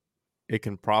prophet, it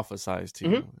can prophesize to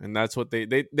you. And that's what they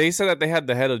said, that they had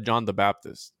the head of John the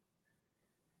Baptist,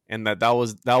 and that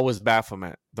was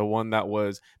Baphomet, the one that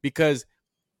was, because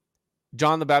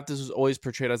John the Baptist was always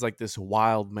portrayed as like this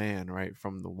wild man, right,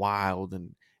 from the wild,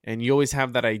 and and you always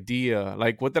have that idea.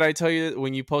 Like, what did I tell you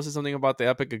when you posted something about the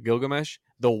Epic of Gilgamesh?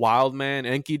 The wild man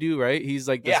Enkidu, right? He's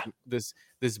like this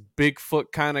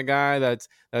Bigfoot kind of guy that's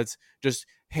just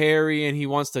hairy, and he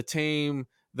wants to tame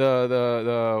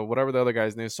the whatever the other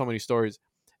guy's name. So many stories.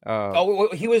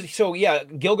 He was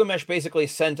Gilgamesh basically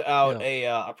sent out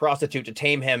a prostitute to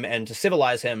tame him and to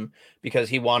civilize him because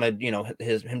he wanted,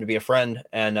 him to be a friend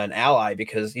and an ally,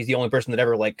 because he's the only person that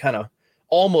ever like kind of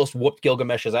almost whooped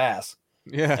Gilgamesh's ass.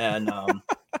 Yeah.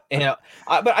 And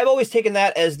but I've always taken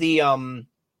that as the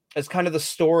as kind of the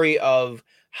story of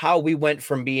how we went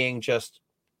from being just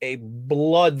a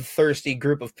bloodthirsty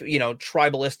group of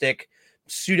tribalistic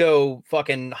pseudo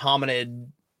fucking hominid,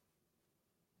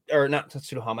 or not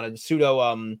pseudo hominid,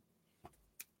 pseudo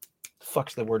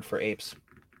fuck's the word for apes,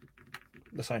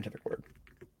 the scientific word,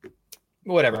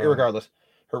 whatever, regardless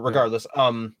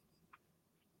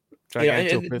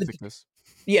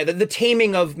the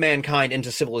taming of mankind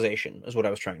into civilization is what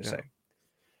I was trying to say.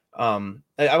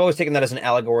 I've always taken that as an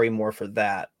allegory more for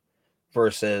that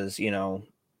versus I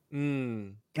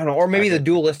don't know, or maybe the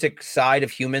dualistic side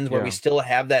of humans where we still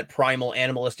have that primal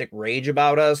animalistic rage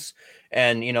about us,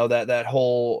 and that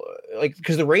whole, like,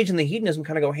 because the rage and the hedonism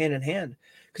kind of go hand in hand.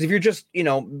 Because if you're just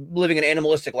living an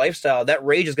animalistic lifestyle, that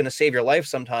rage is going to save your life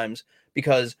sometimes,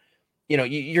 because you're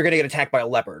going to get attacked by a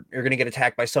leopard, you're going to get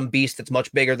attacked by some beast that's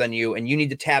much bigger than you, and you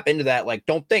need to tap into that, like,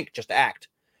 don't think, just act,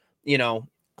 and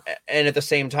at the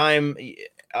same time,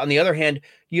 on the other hand,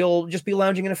 you'll just be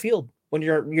lounging in a field when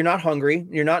you're not hungry,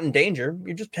 you're not in danger,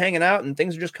 you're just hanging out, and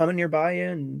things are just coming nearby you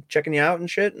and checking you out and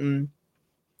shit. And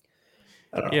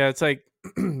I don't know. Yeah, it's like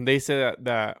they say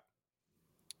that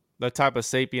the type of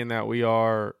sapien that we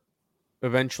are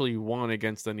eventually won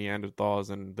against the Neanderthals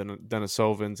and the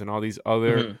Denisovans and all these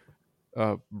other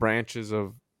branches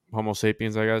of Homo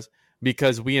sapiens, I guess,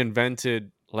 because we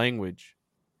invented language.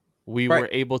 We were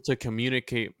able to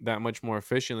communicate that much more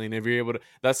efficiently. And if you're able to,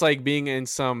 that's like being in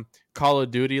some Call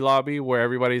of Duty lobby where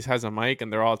everybody has a mic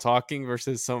and they're all talking,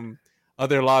 versus some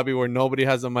other lobby where nobody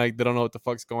has a mic. They don't know what the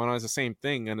fuck's going on. It's the same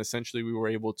thing. And essentially we were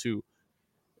able to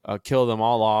kill them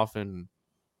all off and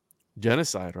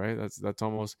genocide, right? That's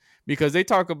almost, because they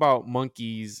talk about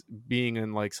monkeys being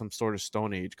in like some sort of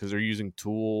stone age because they're using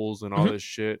tools and all this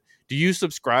shit. Do you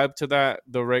subscribe to that?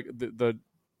 The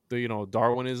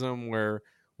Darwinism, where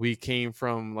we came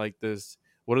from like this,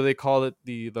 what do they call it?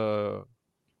 The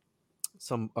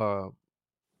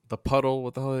puddle,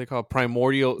 what the hell do they call it?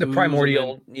 Primordial. The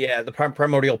primordial, the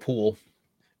primordial pool.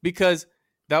 Because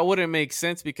that wouldn't make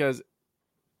sense, because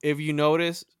if you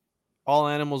notice, all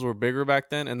animals were bigger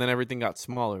back then, and then everything got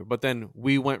smaller. But then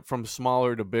we went from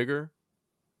smaller to bigger.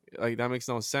 Like, that makes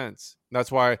no sense.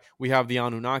 That's why we have the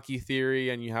Anunnaki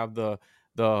theory, and you have the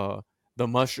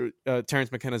mushroom,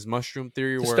 Terence McKenna's mushroom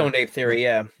theory, the stoned ape theory,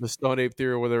 the stoned ape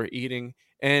theory, where they're eating.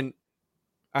 And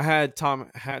I had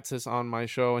Tom Hatsis on my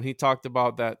show, and he talked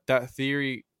about that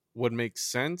theory would make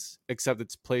sense, except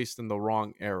it's placed in the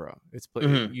wrong era. It's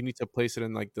you need to place it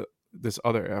in like this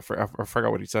other. I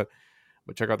forgot what he said,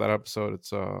 but check out that episode.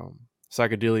 It's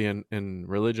psychedelia and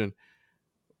religion,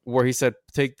 where he said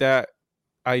take that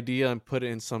idea and put it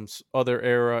in some other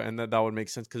era, and that would make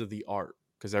sense because of the art.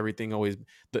 Because everything always,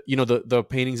 the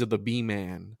paintings of the Bee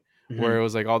Man, where it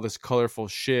was like all this colorful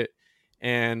shit.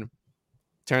 And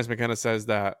Terence McKenna says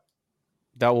that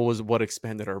was what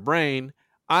expanded our brain.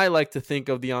 I like to think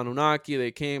of the Anunnaki. They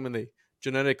came and they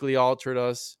genetically altered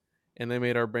us, and they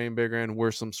made our brain bigger, and we're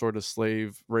some sort of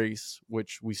slave race,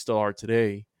 which we still are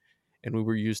today. And we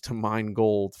were used to mine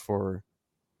gold for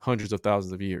hundreds of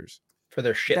thousands of years. For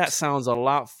their ships. That sounds a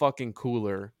lot fucking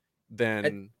cooler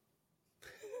than...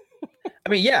 I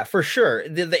mean, yeah, for sure.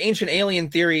 The ancient alien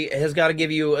theory has got to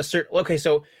give you a certain... Okay,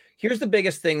 so here's the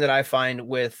biggest thing that I find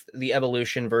with the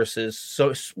evolution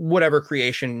versus whatever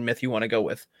creation myth you want to go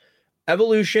with.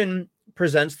 Evolution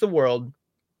presents the world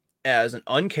as an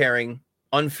uncaring,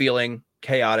 unfeeling,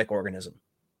 chaotic organism.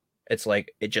 It's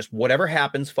like, it just, whatever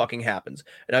happens, fucking happens.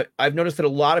 And I've noticed that a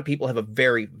lot of people have a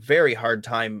very, very hard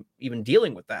time even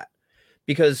dealing with that.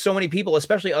 Because so many people,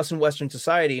 especially us in Western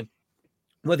society,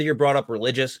 whether you're brought up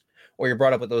religious, or you're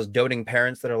brought up with those doting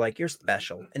parents that are like, you're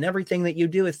special and everything that you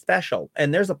do is special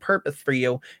and there's a purpose for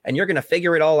you and you're going to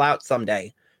figure it all out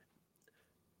someday.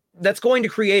 That's going to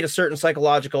create a certain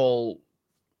psychological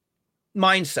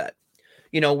mindset,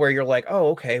 where you're like, oh,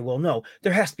 okay, well, no,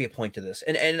 there has to be a point to this.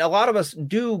 And a lot of us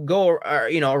do go,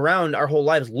 around our whole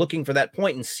lives looking for that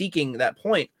point and seeking that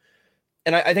point.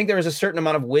 And I think there is a certain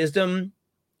amount of wisdom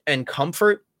and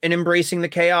comfort in embracing the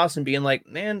chaos and being like,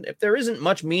 man, if there isn't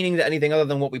much meaning to anything other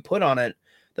than what we put on it,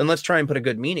 then let's try and put a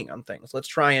good meaning on things. Let's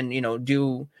try and,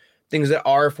 do things that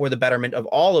are for the betterment of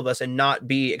all of us and not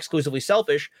be exclusively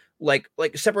selfish, like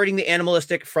separating the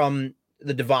animalistic from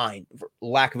the divine, for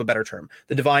lack of a better term.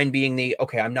 The divine being the,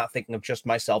 okay, I'm not thinking of just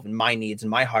myself and my needs and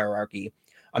my hierarchy.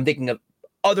 I'm thinking of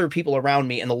other people around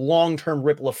me and the long-term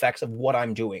ripple effects of what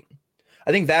I'm doing.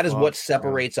 I think that is what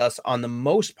separates us on the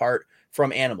most part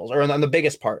from animals, or on the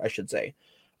biggest part, I should say.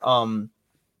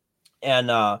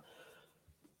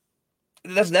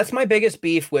 That's my biggest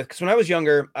beef with, because when I was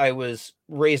younger, I was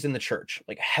raised in the church,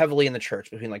 like heavily in the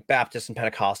church between like Baptists and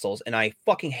Pentecostals, and I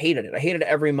fucking hated it. I hated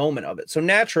every moment of it. So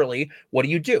naturally, what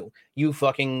do? You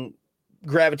fucking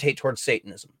gravitate towards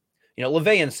Satanism,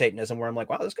 LaVeyan Satanism, where I'm like,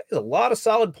 wow, this guy has a lot of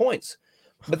solid points.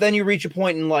 But then you reach a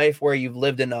point in life where you've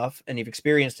lived enough and you've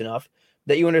experienced enough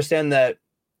that you understand that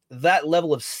that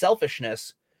level of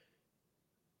selfishness,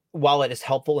 while it is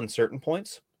helpful in certain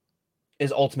points,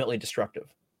 is ultimately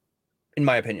destructive, in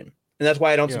my opinion. And that's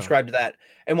why I don't subscribe to that.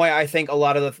 And why I think a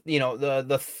lot of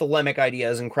the thelemic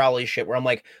ideas and Crowley shit, where I'm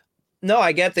like, no,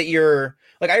 I get that you're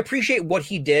like, I appreciate what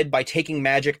he did by taking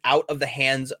magic out of the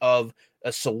hands of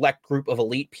a select group of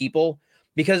elite people,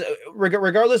 because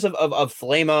regardless of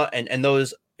Thelema and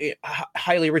those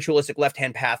highly ritualistic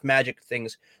left-hand path magic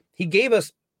things, he gave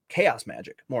us chaos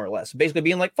magic, more or less, basically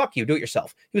being like, fuck you, do it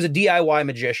yourself. He was a DIY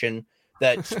magician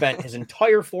that spent his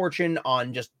entire fortune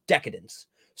on just decadence.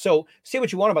 So say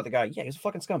what you want about the guy. Yeah, he's a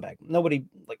fucking scumbag.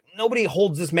 Nobody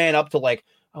holds this man up to like,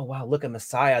 oh wow, look at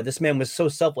Messiah. This man was so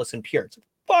selfless and pure. It's like,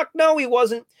 fuck no, he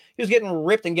wasn't. He was getting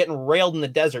ripped and getting railed in the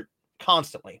desert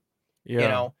constantly.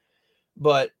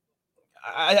 But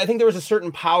I think there was a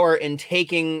certain power in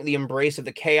taking the embrace of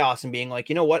the chaos and being like,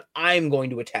 you know what, I'm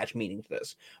going to attach meaning to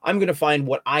this. I'm going to find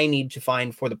what I need to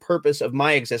find for the purpose of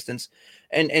my existence.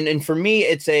 And for me,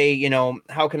 it's a,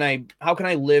 how can I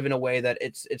live in a way that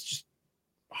it's just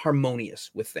harmonious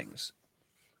with things.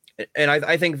 And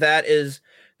I think that is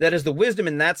the wisdom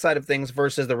in that side of things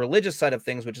versus the religious side of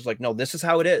things, which is like, no, this is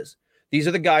how it is. These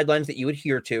are the guidelines that you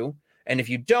adhere to. And if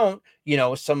you don't,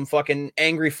 some fucking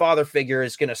angry father figure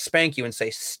is going to spank you and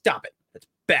say, stop it. It's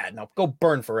bad. Now go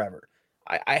burn forever.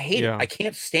 I hate it. I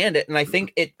can't stand it. And I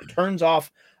think it turns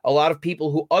off a lot of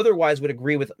people who otherwise would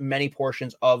agree with many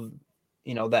portions of,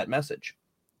 that message.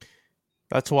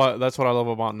 That's what I love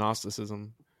about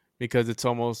Gnosticism, because it's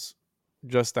almost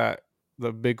just that,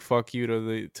 the big fuck you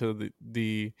to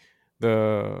the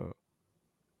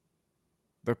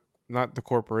not the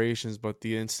corporations, but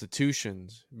the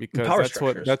institutions, because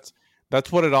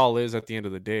that's what it all is at the end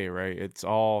of the day, right? It's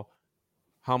all,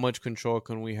 how much control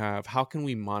can we have? How can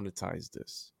we monetize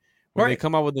this? When they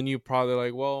come out with a new product, they're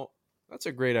like, well, that's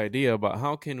a great idea, but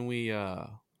how can we, the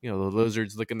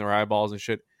lizards licking their eyeballs and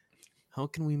shit, how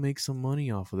can we make some money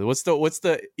off of it? What's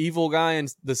the evil guy in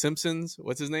The Simpsons?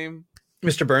 What's his name?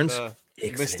 Mr. Burns.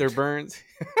 Mr. Burns.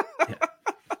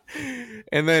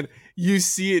 And then you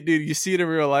see it, dude. You see it in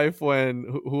real life when,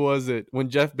 who was it? When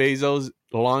Jeff Bezos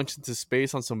launched into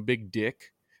space on some big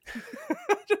dick.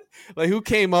 Like, who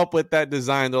came up with that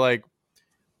design? They're like,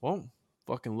 well,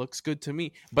 fucking looks good to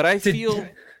me. But I feel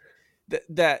that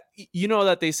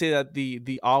that they say that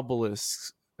the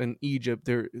obelisks in Egypt,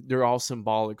 they're all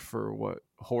symbolic for what?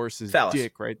 Horse's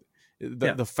dick, right?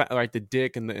 The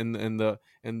dick and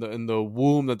the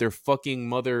womb that they're fucking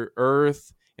Mother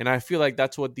Earth. And I feel like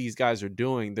that's what these guys are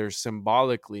doing. They're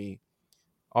symbolically,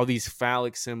 all these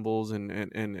phallic symbols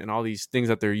and all these things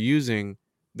that they're using,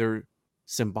 they're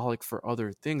symbolic for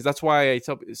other things. That's why I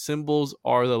tell people, symbols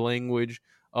are the language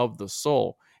of the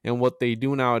soul. And what they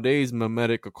do nowadays,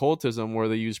 mimetic occultism, where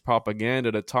they use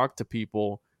propaganda to talk to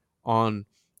people on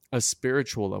a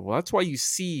spiritual level. That's why you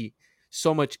see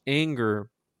so much anger.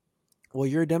 Well,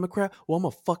 you're a Democrat? Well, I'm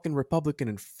a fucking Republican,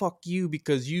 and fuck you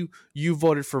because you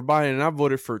voted for Biden and I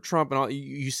voted for Trump. And all,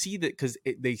 you see that because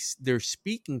they're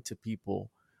speaking to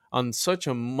people on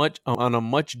a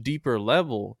much deeper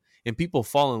level, and people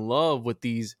fall in love with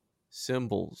these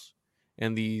symbols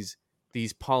and these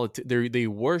they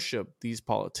worship these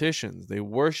politicians. They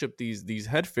worship these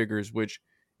head figures, which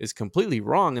is completely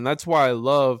wrong. And that's why I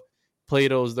love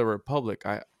Plato's The Republic.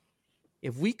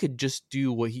 If we could just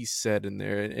do what he said in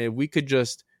there, and if we could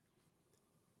just,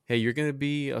 hey, you're going to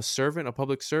be a servant, a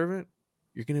public servant,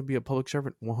 you're going to be a public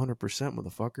servant 100%,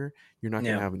 motherfucker. You're not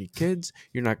going to have any kids.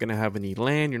 You're not going to have any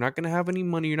land. You're not going to have any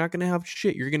money. You're not going to have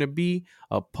shit. You're going to be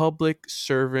a public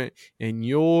servant, and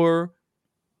your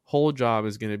whole job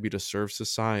is going to be to serve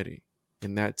society.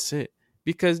 And that's it.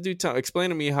 Because, dude, explain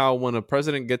to me how when a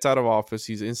president gets out of office,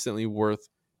 he's instantly worth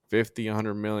 50,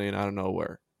 100 million out of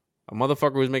nowhere. A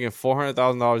motherfucker was making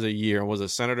 $400,000 a year and was a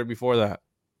senator before that.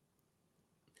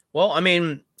 Well, I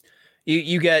mean,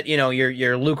 you get,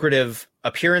 your lucrative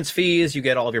appearance fees, you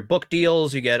get all of your book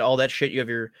deals, you get all that shit. You have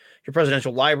your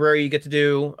presidential library you get to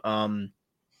do. Are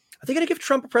they going to give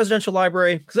Trump a presidential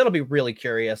library? Because that'll be really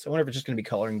curious. I wonder if it's just going to be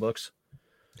coloring books.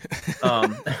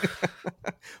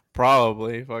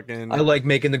 Probably fucking. I like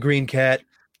making the green cat.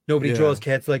 Nobody draws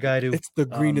cats like I do. It's the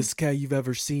greenest cat you've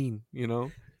ever seen, you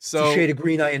know? So it's a shade of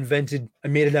green I invented. I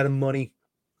made it out of money.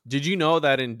 Did you know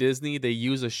that in Disney they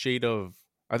use a shade of,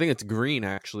 I think it's green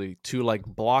actually, to like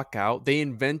block out? They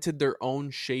invented their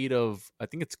own shade of, I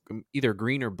think it's either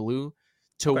green or blue,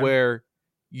 to where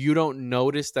you don't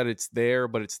notice that it's there,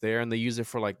 but it's there. And they use it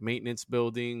for like maintenance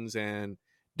buildings and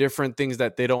different things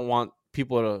that they don't want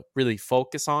people to really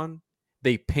focus on.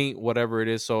 They paint whatever it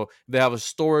is. So they have a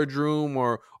storage room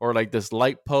or like this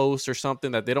light post or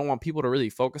something that they don't want people to really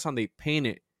focus on. They paint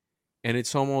it, and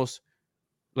it's almost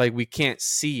like we can't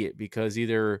see it because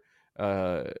either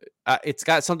it's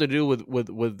got something to do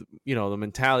with you know, the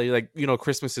mentality. Like, you know,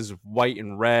 Christmas is white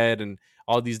and red and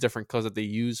all these different colors that they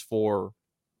use for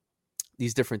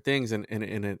these different things, and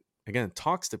it again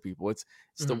talks to people. It's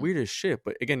the weirdest shit.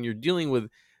 But again, you're dealing with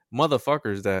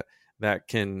motherfuckers that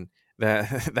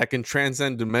can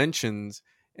transcend dimensions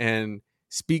and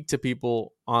speak to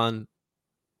people on.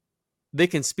 They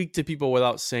can speak to people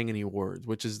without saying any words,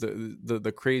 which is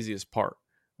the craziest part,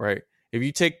 right? If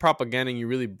you take propaganda and you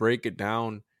really break it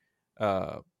down,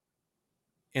 and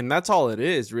that's all it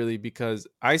is really, because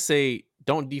I say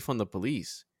don't defund the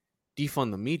police, defund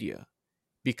the media,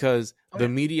 because the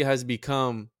media has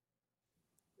become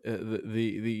the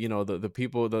you know, the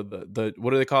people, the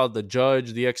what do they call it, the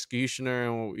judge, the executioner,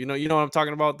 and you know what I'm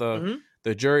talking about,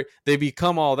 the jury. They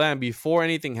become all that, and before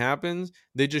anything happens,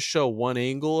 they just show one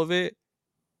angle of it,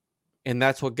 and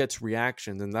that's what gets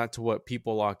reactions, and that's what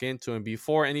people lock into. And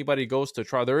before anybody goes to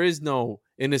trial, there is no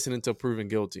innocent until proven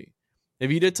guilty. If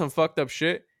you did some fucked up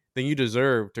shit, then you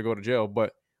deserve to go to jail.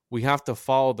 But we have to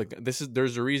follow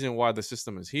there's a reason why the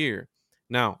system is here.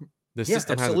 Now, the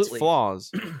system has its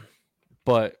flaws,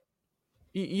 but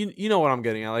you know what I'm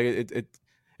getting at. Like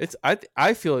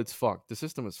I feel it's fucked. The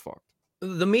system is fucked.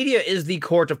 The media is the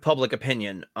court of public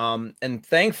opinion. And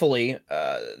thankfully,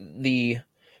 the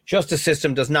justice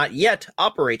system does not yet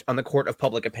operate on the court of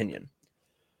public opinion.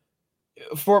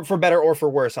 For better or for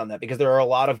worse on that, because there are a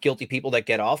lot of guilty people that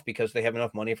get off because they have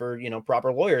enough money for, you know,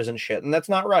 proper lawyers and shit. And that's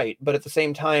not right. But at the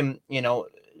same time, you know,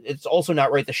 it's also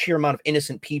not right the sheer amount of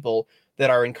innocent people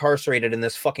that are incarcerated in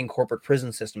this fucking corporate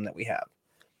prison system that we have.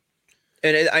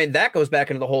 And that goes back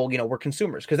into the whole, you know, we're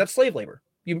consumers, because that's slave labor.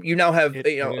 You now have,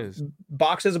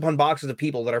 boxes upon boxes of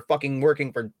people that are fucking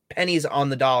working for pennies on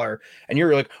the dollar. And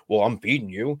you're like, well, I'm feeding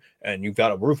you and you've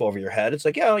got a roof over your head. It's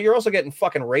like, yeah, you're also getting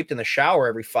fucking raped in the shower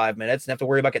every 5 minutes and have to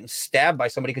worry about getting stabbed by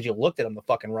somebody because you looked at them the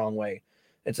fucking wrong way.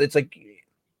 It's like,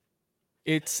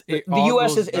 the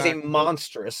U.S. is a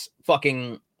monstrous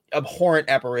fucking abhorrent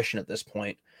apparition at this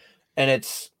point. And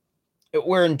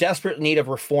we're in desperate need of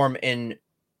reform in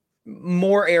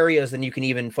more areas than you can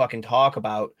even fucking talk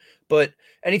about. But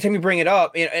anytime you bring it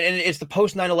up, and it's the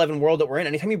post 9/11 world that we're in,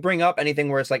 anytime you bring up anything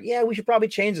where it's like, yeah, we should probably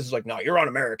change this, it's like, no, you're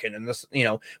un-American. And this, you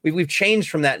know, we've changed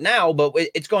from that now, but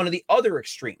it's gone to the other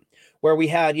extreme where we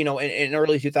had, you know, in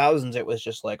early 2000s, it was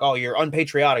just like, oh, you're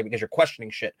unpatriotic because you're questioning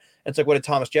shit. It's like, what did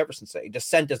Thomas Jefferson say?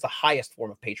 Dissent is the highest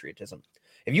form of patriotism.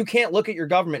 If you can't look at your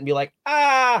government and be like,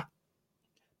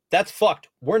 that's fucked,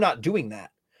 we're not doing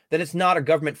that, then it's not a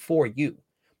government for you.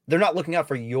 They're not looking out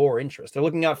for your interests. They're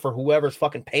looking out for whoever's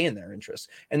fucking paying their interests.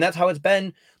 And that's how it's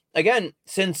been, again,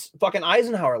 since fucking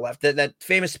Eisenhower left. That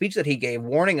famous speech that he gave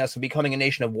warning us of becoming a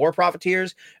nation of war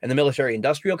profiteers and the military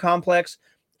industrial complex.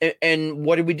 And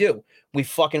what did we do? We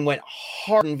fucking went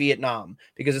hard in Vietnam,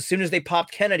 because as soon as they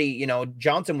popped Kennedy, you know,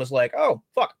 Johnson was like, oh,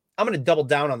 fuck, I'm going to double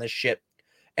down on this shit.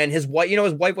 And his wife,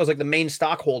 was like the main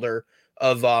stockholder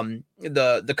of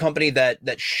the company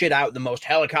that shit out the most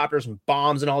helicopters and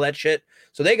bombs and all that shit.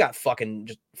 So they got fucking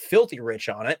just filthy rich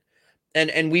on it.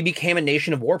 And we became a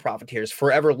nation of war profiteers,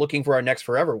 forever looking for our next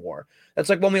forever war. That's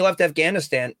like when we left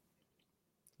Afghanistan,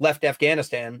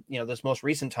 you know, this most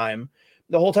recent time.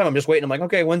 The whole time I'm just waiting. I'm like,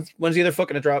 okay, when's the other foot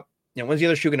going to drop? You know, when's the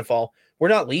other shoe going to fall? We're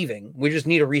not leaving. We just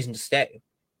need a reason to stay.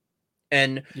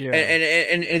 And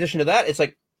in addition to that, it's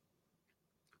like,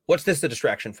 what's this the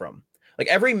distraction from? Like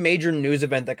every major news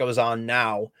event that goes on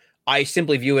now, I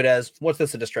simply view it as, what's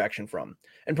this a distraction from?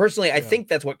 And personally, I think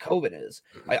that's what COVID is.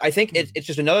 I think it's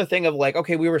just another thing of like,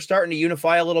 okay, we were starting to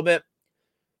unify a little bit,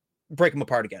 break them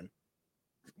apart again.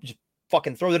 Just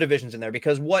fucking throw the divisions in there,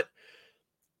 because what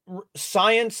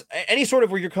science, any sort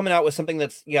of where you're coming out with something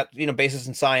that's got, you know, basis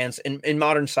in science, in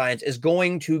modern science, is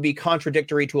going to be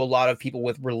contradictory to a lot of people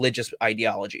with religious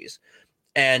ideologies.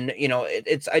 And, you know,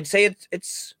 I'd say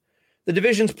it's the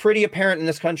division's pretty apparent in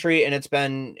this country, and it's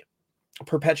been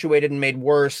perpetuated and made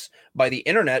worse by the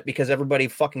internet because everybody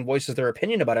fucking voices their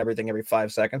opinion about everything every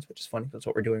 5 seconds, which is funny. That's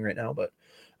what we're doing right now, but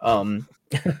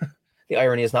the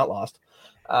irony is not lost.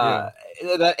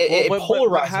 It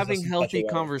polarizes but having us in healthy such a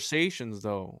way. conversations,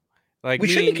 though, like We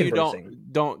me should be and you conversing.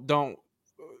 don't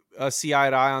see eye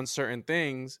to eye on certain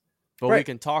things, but we Right.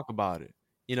 can talk about it.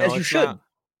 You know, As you it's should. not,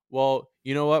 well,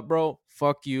 you know what, bro?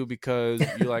 Fuck you because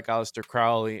you like Aleister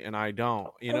Crowley and I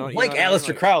don't. You know, I you like know what I mean? Aleister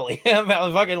Like, Crowley. I'm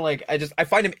fucking like I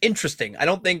find him interesting. I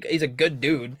don't think he's a good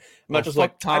dude. I'm well, not just fuck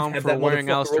like Tom I've had for that wearing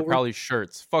motherfucker Aleister over. Crowley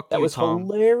shirts. Fuck That you, was Tom.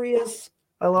 hilarious.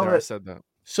 I love There, I it. said that.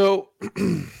 So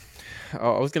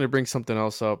I was gonna bring something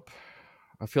else up.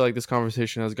 I feel like this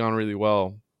conversation has gone really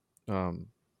well,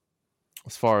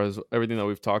 as far as everything that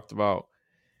we've talked about.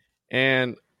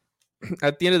 And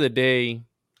at the end of the day,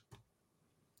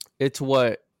 it's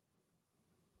what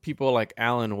people like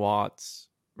Alan Watts,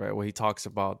 right? Where he talks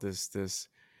about this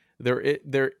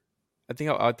there. I think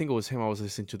it was him I was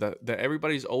listening to, that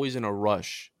everybody's always in a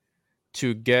rush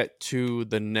to get to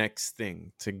the next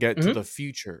thing, to get to the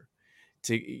future,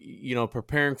 to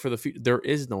preparing for the future. There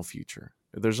is no future.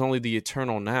 There's only the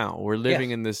eternal now. We're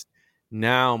living in this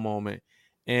now moment,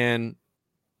 and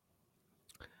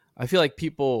I feel like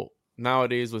people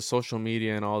nowadays with social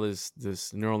media and all this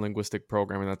neurolinguistic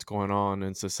programming that's going on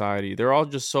in society, they're all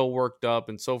just so worked up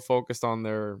and so focused on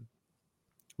their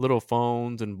little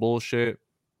phones and bullshit.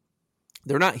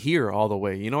 They're not here all the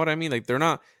way. You know what I mean? Like, they're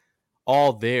not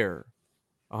all there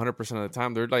 100% of the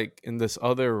time. They're like in this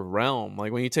other realm.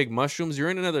 Like when you take mushrooms, you're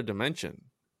in another dimension.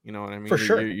 You know what I mean? For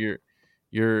sure.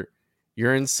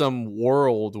 You're in some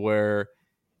world where,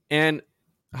 and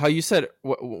how you said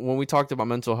when we talked about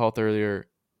mental health earlier,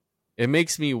 it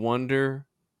makes me wonder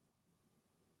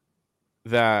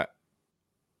that,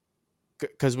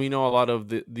 because we know a lot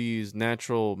of these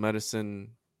natural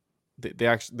medicine,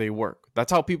 they work.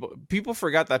 That's how people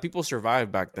forgot that people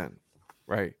survived back then,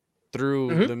 right?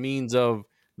 Through the means of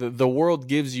the world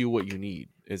gives you what you need.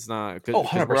 It's not because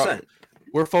 100%.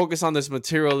 we're focused on this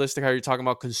materialistic, how you're talking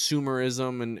about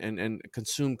consumerism and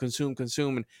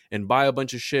consume and buy a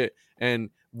bunch of shit and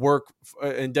work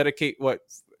and dedicate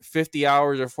 50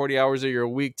 hours or 40 hours of your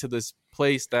week to this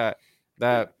place that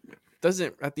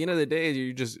doesn't, at the end of the day,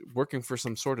 you're just working for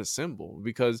some sort of symbol,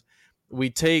 because we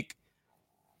take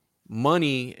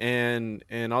money and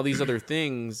all these other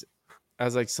things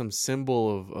as like some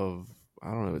symbol of I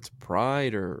don't know, it's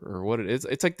pride or what it is.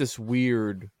 It's like this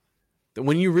weird,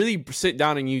 when you really sit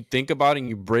down and you think about it and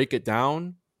you break it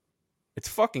down, it's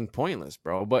fucking pointless,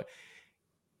 bro. But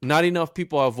not enough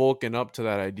people have woken up to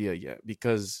that idea yet,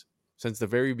 because since the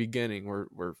very beginning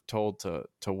we're told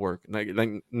to work. Like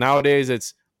nowadays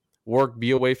it's work,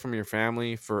 be away from your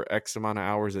family for X amount of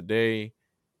hours a day,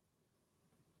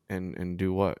 and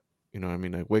do what? You know what I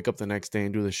mean? Like wake up the next day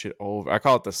and do the shit over. I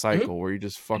call it the cycle, where you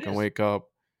just fucking wake up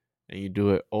and you do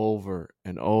it over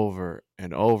and over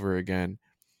and over again.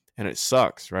 And it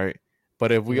sucks, right?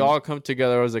 But if we all come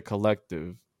together as a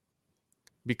collective,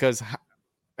 because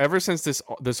ever since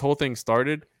this whole thing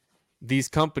started, these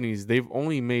companies, they've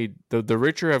only made the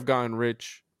richer have gotten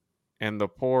rich, and the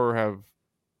poor have.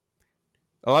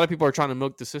 A lot of people are trying to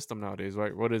milk the system nowadays,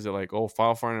 right? What is it like? Oh,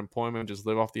 file for unemployment, just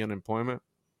live off the unemployment,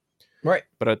 right?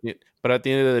 But at the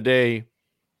end of the day,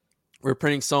 we're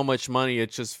printing so much money,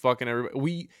 it's just fucking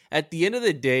everybody. At the end of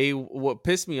the day, what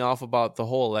pissed me off about the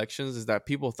whole elections is that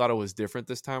people thought it was different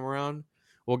this time around.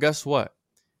 Well, guess what?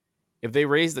 If they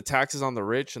raise the taxes on the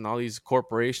rich and all these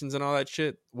corporations and all that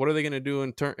shit, what are they going to do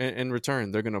in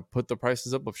return? They're going to put the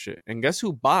prices up of shit. And guess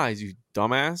who buys, you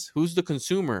dumbass? Who's the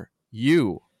consumer?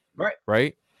 You.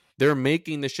 Right? They're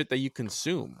making the shit that you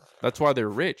consume. That's why they're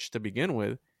rich to begin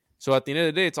with. So at the end of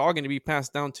the day, it's all going to be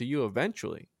passed down to you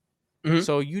eventually.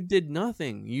 So you did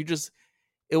nothing. You just,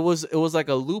 it was like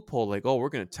a loophole. Like, oh, we're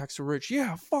going to tax the rich.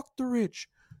 Yeah, fuck the rich.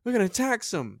 We're going to tax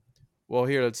them. Well,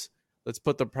 here, let's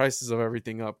put the prices of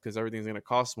everything up, because everything's going to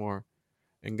cost more.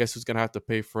 And guess who's going to have to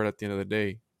pay for it at the end of the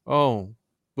day? Oh,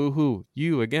 boo-hoo.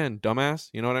 You again, dumbass.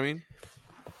 You know what I mean?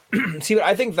 See,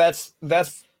 I think that's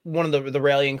one of the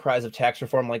rallying cries of tax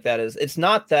reform like that is, it's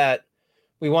not that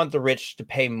we want the rich to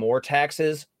pay more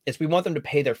taxes. It's we want them to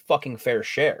pay their fucking fair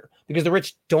share, because the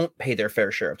rich don't pay their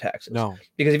fair share of taxes. No.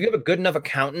 Because if you have a good enough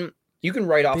accountant, you can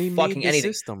write off fucking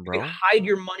anything. System, bro. You can hide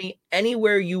your money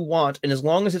anywhere you want, and as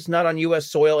long as it's not on U.S.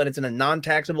 soil and it's in a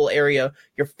non-taxable area,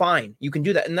 you're fine. You can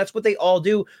do that, and that's what they all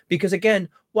do. Because again,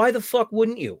 why the fuck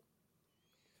wouldn't you?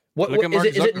 What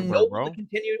is it noble to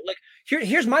continue? Like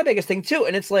here's my biggest thing too,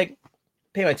 and it's like,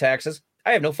 pay my taxes.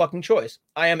 I have no fucking choice.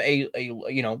 I am a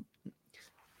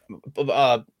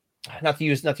not to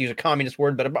use a communist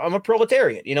word, but I'm a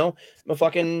proletariat, you know, I'm a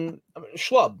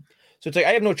schlub. So it's like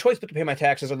I have no choice but to pay my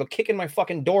taxes, or they'll kick in my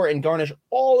fucking door and garnish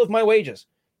all of my wages.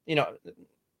 You know,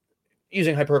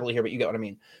 using hyperbole here, but you get what I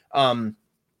mean.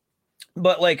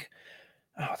 But like,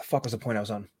 oh, the fuck was the point I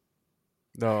was on?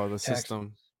 No, the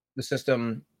system. The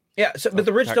system. Yeah. So, but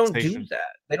the rich don't do Taxation.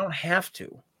 that. They don't have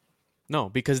to. No,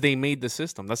 because they made the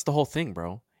system. That's the whole thing,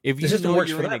 bro. If The you system know works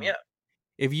you're for in them. a Yeah.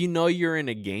 if you know you're in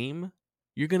a game,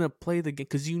 you're gonna play the game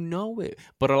because you know it.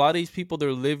 But a lot of these people,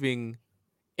 they're living,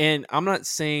 and I'm not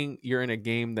saying you're in a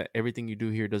game that everything you do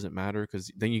here doesn't matter,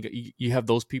 because then you have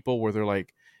those people where they're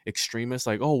like extremists,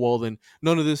 like, oh well, then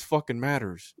none of this fucking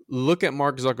matters. Look at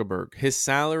Mark Zuckerberg. His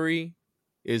salary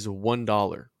is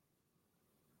 $1,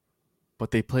 but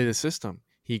they play the system.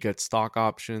 He gets stock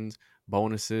options,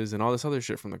 bonuses, and all this other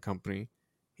shit from the company,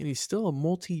 and he's still a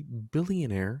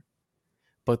multi-billionaire.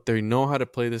 But they know how to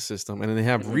play the system, and then they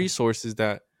have resources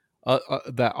that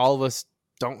that all of us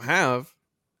don't have.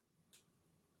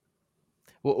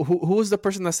 Well, who was the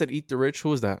person that said "eat the rich"? Who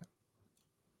was that?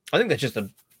 I think that's just a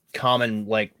common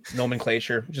like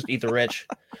nomenclature. Just eat the rich.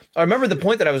 I remember the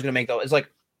point that I was going to make though is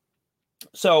like,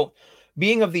 so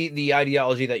being of the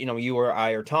ideology that, you know, you or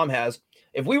I or Tom has,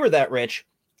 if we were that rich,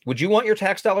 would you want your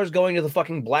tax dollars going to the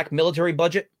fucking black military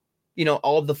budget? You know,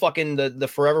 all of the fucking the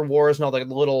forever wars and all the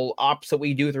little ops that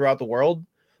we do throughout the world.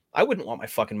 I wouldn't want my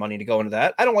fucking money to go into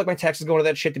that. I don't like my taxes going to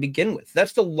that shit to begin with.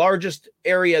 That's the largest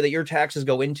area that your taxes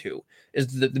go into, is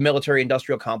the military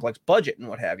industrial complex budget and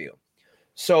what have you.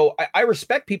 So I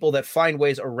respect people that find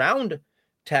ways around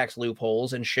tax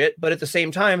loopholes and shit, but at the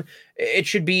same time, it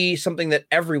should be something that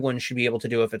everyone should be able to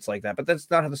do if it's like that. But that's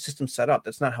not how the system's set up.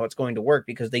 That's not how it's going to work,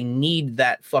 because they need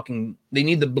they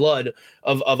need the blood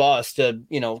of us to,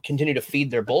 you know, continue to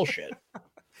feed their bullshit,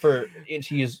 to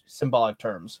use symbolic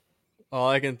terms. All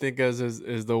I can think of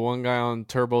is the one guy on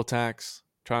TurboTax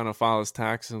trying to file his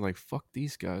taxes, and like, fuck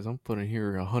these guys, I'm putting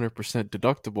here 100%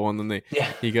 deductible, and then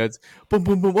he gets boom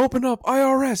boom boom, open up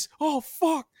IRS, oh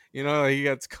fuck, you know, he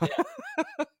gets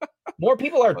More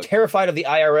people are terrified of the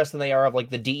IRS than they are of like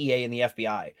the DEA and the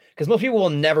FBI, because most people will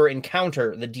never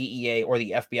encounter the DEA or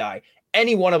the FBI.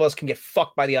 Any one of us can get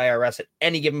fucked by the IRS at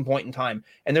any given point in time,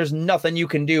 and there's nothing you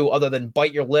can do other than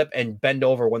bite your lip and bend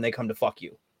over when they come to fuck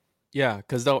you. Yeah,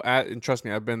 because and trust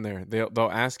me, I've been there.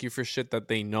 They'll ask you for shit that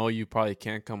they know you probably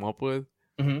can't come up with,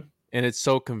 and it's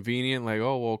so convenient. Like,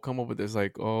 oh well, come up with this.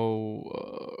 Like,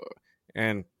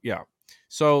 and yeah.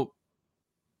 So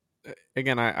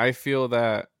again, I feel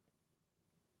that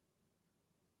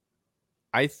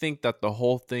I think that the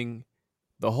whole thing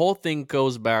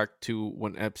goes back to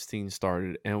when Epstein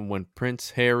started, and when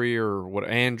Prince Harry or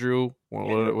Andrew.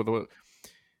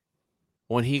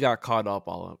 When he got caught up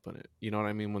all up in it, you know what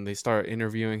I mean? When they started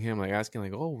interviewing him, like asking,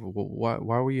 like, "Oh, why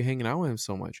were you hanging out with him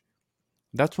so much?"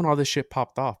 That's when all this shit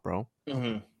popped off, bro.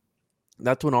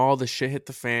 That's when all the shit hit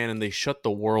the fan, and they shut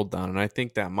the world down. And I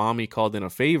think that mommy called in a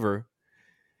favor,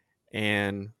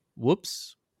 and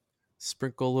whoops,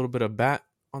 sprinkle a little bit of bat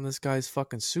on this guy's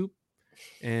fucking soup,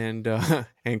 and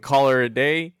and call her a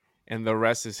day, and the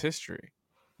rest is history,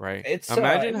 right?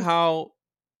 Imagine how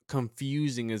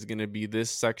confusing is going to be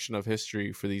this section of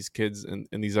history for these kids and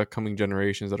these upcoming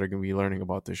generations that are going to be learning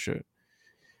about this shit.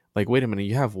 Like, wait a minute,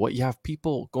 you have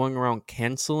people going around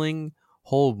canceling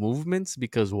whole movements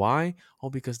because why? Oh,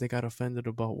 because they got offended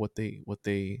about what they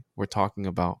were talking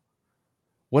about.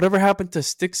 Whatever happened to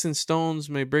sticks and stones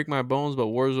may break my bones, but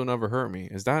words will never hurt me?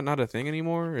 Is that not a thing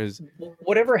anymore? Is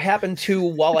whatever happened to,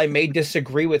 while I may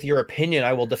disagree with your opinion,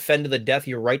 I will defend to the death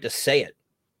your right to say it?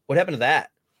 What happened to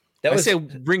that? That was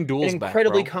bring duels an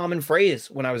incredibly back, common phrase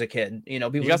when I was a kid. You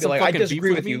know, people would be some like, "I fucking beef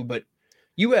disagree with me?" you, but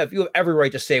you have every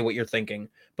right to say what you're thinking.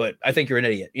 But I think you're an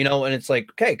idiot." You know, and it's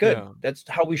like, okay, good. Yeah. That's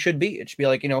how we should be. It should be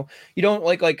like, you know, you don't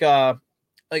like the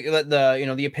you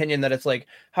know, the opinion that it's like,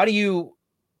 how do you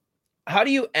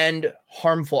end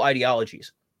harmful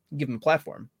ideologies? You give them a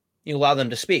platform. You allow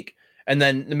them to speak, and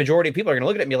then the majority of people are going to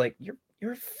look at it and be like,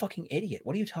 "You're a fucking idiot.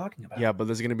 What are you talking about?" Yeah, but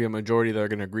there's going to be a majority that are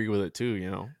going to agree with it too, you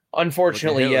know.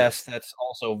 Unfortunately, yes, that's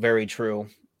also very true.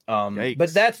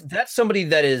 But that's somebody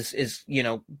that is, you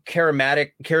know,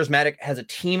 charismatic, has a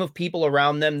team of people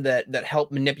around them that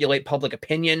help manipulate public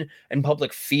opinion and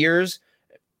public fears.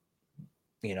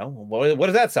 You know, what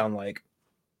does that sound like?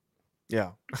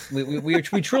 Yeah. we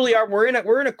truly are. We're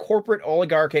in a corporate,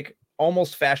 oligarchic,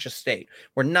 almost fascist state.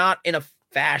 We're not in a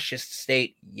fascist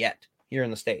state yet here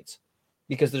in the States,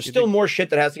 because there's still more shit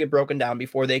that has to get broken down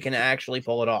before they can actually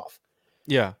pull it off.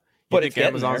 Yeah. But think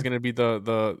Amazon's going to be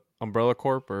the umbrella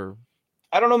corp, or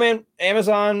I don't know, man.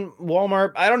 Amazon,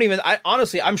 Walmart.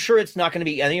 Honestly, I'm sure it's not going to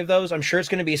be any of those. I'm sure it's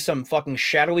going to be some fucking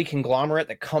shadowy conglomerate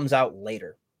that comes out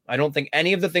later. I don't think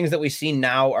any of the things that we see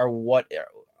now are what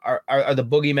are the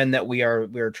boogeymen that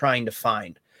we're trying to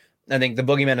find. I think the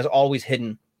boogeyman is always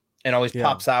hidden and always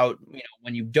pops out,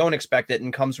 when you don't expect it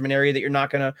and comes from an area that you're not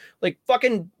going to, like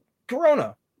fucking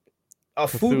Corona, a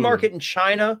food market in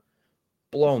China.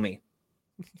 Blow me.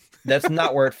 That's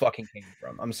not where it fucking came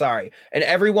from. I'm sorry. And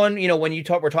everyone, when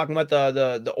we're talking about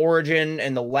the origin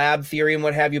and the lab theory and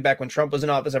what have you, back when Trump was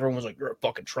in office, everyone was like, you're a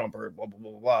fucking Trumper, blah, blah,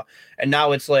 blah, blah. And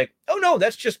now it's like, oh no,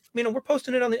 that's just, we're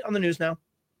posting it on the news now.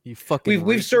 You fucking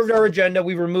we've served our agenda.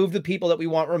 We've removed the people that we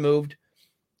want removed.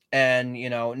 And,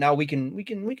 now we can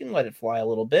let it fly a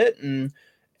little bit. And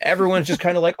everyone's just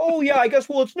kind of like, oh yeah, I guess,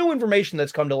 well, it's new information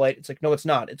that's come to light. It's like, no, it's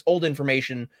not. It's old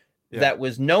information that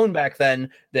was known back then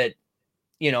that,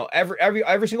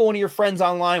 every single one of your friends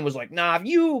online was like, nah, if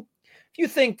you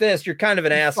think this, you're kind of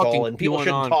an asshole and people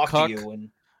shouldn't talk to you. And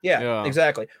yeah,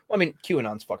 exactly. Well, I mean,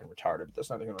 QAnon's fucking retarded, but that's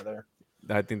not even there.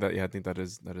 I think that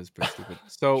is pretty stupid.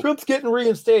 So Trump's getting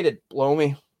reinstated. Blow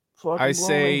me. I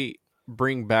say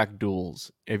bring back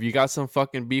duels. If you got some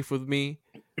fucking beef with me,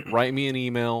 write me an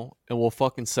email and we'll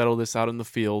fucking settle this out in the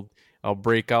field. I'll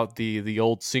break out the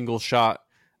old single shot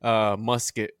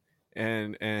musket.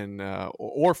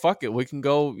 Or fuck it, we can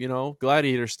go,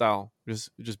 gladiator style,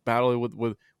 just battle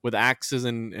it with axes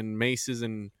and maces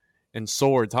and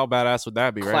swords. How badass would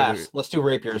that be? Class. Right, let's do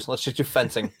rapiers. Let's just do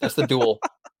fencing. That's the duel.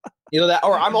 That,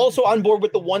 or I'm also on board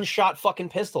with the one-shot fucking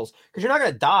pistols, because you're not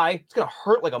gonna die. It's gonna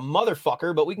hurt like a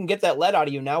motherfucker, but we can get that lead out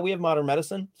of you now. We have modern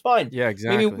medicine. It's fine. Yeah,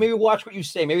 exactly. Maybe watch what you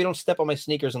say. Maybe don't step on my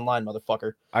sneakers in line,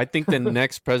 motherfucker. I think the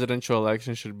next presidential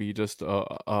election should be just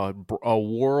a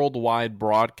worldwide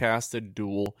broadcasted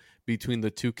duel between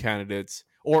the two candidates,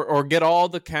 or get all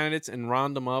the candidates and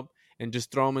round them up and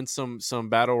just throw them in some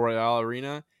battle royale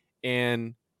arena,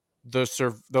 and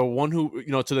the one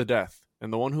who to the death,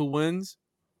 and the one who wins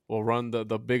will run the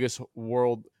biggest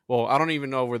world. Well, I don't even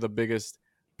know if we're the biggest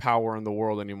power in the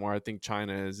world anymore. I think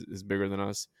China is bigger than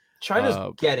us. China's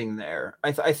getting there.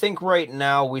 I think right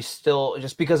now we still,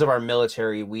 just because of our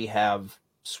military, we have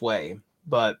sway.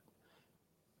 But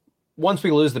once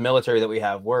we lose the military that we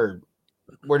have, we're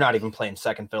not even playing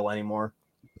second fiddle anymore.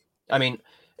 I mean,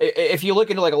 if you look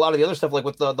into like a lot of the other stuff, like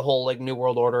with the whole like New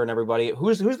World Order and everybody,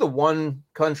 who's the one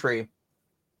country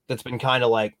that's been kind of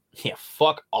like, yeah,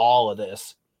 fuck all of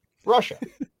this? Russia.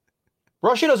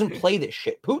 Russia doesn't play this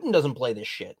shit. Putin doesn't play this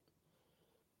shit.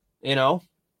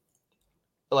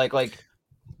 Like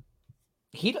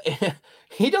he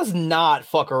does not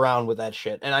fuck around with that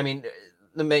shit. And I mean,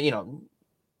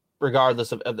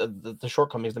 regardless of the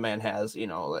shortcomings the man has,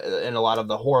 and a lot of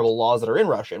the horrible laws that are in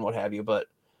Russia and what have you, but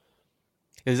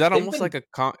is that almost like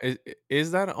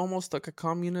is that almost like a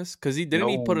communist? Because he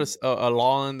put a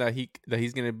law in that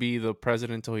he's going to be the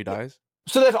president until he dies.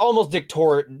 So that's almost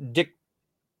dictatorial,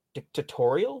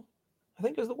 I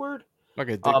think is the word. Like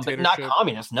a dictatorship. But not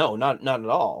communist. No, not at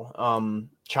all.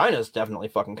 China's definitely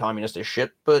fucking communist as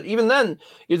shit. But even then,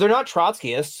 they're not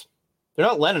Trotskyists. They're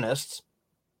not Leninists.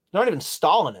 They're not even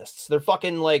Stalinists. They're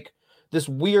fucking like this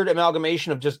weird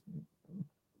amalgamation of just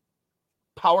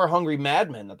power-hungry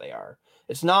madmen that they are.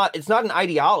 It's not an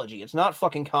ideology. It's not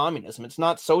fucking communism. It's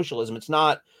not socialism. It's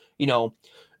not,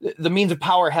 the means of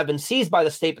power have been seized by the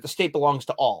state, but the state belongs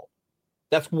to all.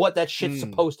 That's what that shit's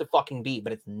supposed to fucking be,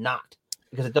 but it's not,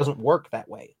 because it doesn't work that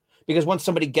way. Because once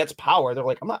somebody gets power, they're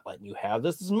like, I'm not letting you have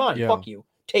this. This is mine. Yeah. Fuck you.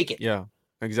 Take it. Yeah,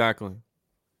 exactly.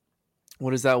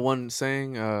 What is that one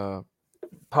saying?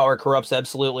 Power corrupts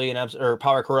absolutely, or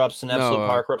power corrupts and absolute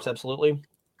power corrupts absolutely.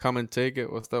 Come and take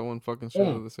it. What's that one fucking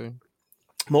show?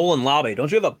 Mole and Lobby.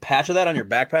 Don't you have a patch of that on your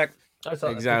backpack?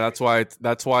 Exactly.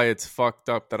 That's why it's fucked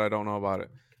up that I don't know about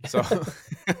it. So,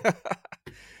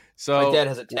 my dad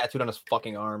has it tattooed on his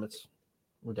fucking arm. It's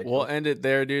ridiculous. We'll end it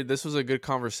there, dude. This was a good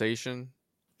conversation,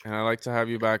 and I'd like to have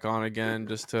you back on again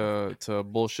just to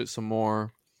bullshit some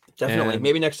more. Definitely.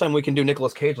 Maybe next time we can do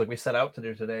Nicolas Cage like we set out to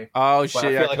do today. Oh, but shit.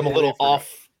 I feel like I'm a little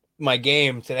off my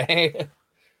game today.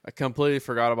 I completely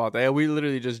forgot about that. We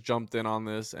literally just jumped in on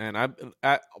this, and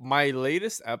at my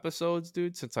latest episodes,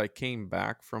 dude, since I came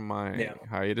back from my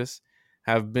hiatus,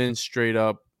 have been straight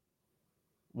up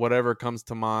whatever comes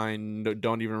to mind.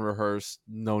 Don't even rehearse.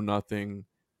 No, nothing.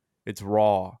 It's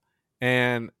raw,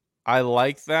 and I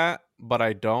like that, but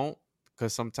I don't,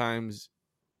 because sometimes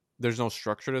there's no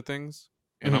structure to things,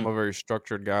 and I'm a very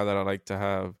structured guy that I like to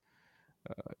have,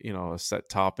 a set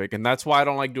topic, and that's why I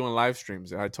don't like doing live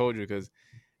streams. I told you, because.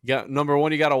 Number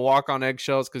one, you got to walk on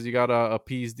eggshells because you got to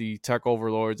appease the tech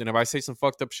overlords. And if I say some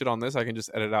fucked up shit on this, I can just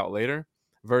edit out later.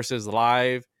 Versus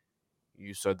live,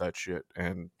 you said that shit,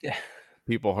 and Yeah.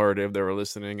 people heard it if they were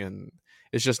listening, and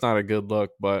it's just not a good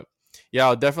look. But yeah,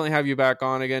 I'll definitely have you back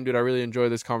on again, dude. I really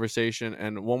enjoyed this conversation.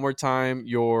 And one more time,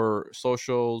 your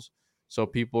socials, so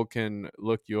people can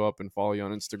look you up and follow you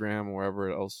on Instagram or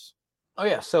wherever else. Oh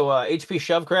yeah, so HP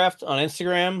Shovekraft on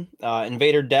Instagram,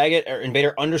 Invader Daggett or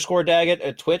Invader underscore Daggett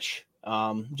at Twitch.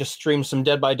 Just streamed some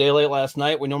Dead by Daylight last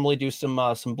night. We normally do some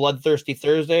Bloodthirsty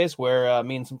Thursdays where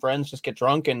me and some friends just get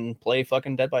drunk and play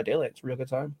fucking Dead by Daylight. It's a real good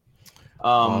time.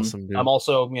 Awesome, dude. I'm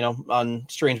also, on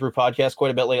Strange Brew podcast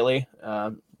quite a bit lately.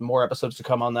 More episodes to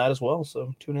come on that as well,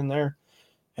 so tune in there.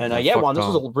 And Juan, this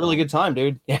was a really good time,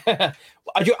 dude. Yeah,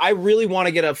 I really want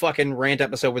to get a fucking rant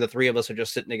episode where the three of us are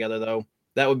just sitting together, though.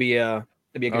 That would be that'd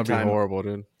be a good time. That'd be horrible,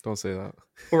 dude. Don't say that.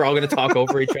 We're all gonna talk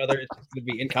over each other. It's gonna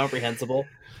be incomprehensible.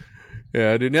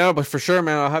 Yeah, dude. No, but for sure,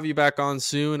 man. I'll have you back on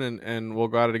soon, and we'll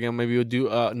go at it again. Maybe we'll do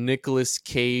a Nicolas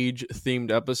Cage themed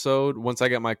episode once I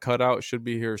get my cutout. It should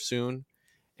be here soon.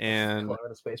 And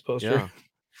a space poster.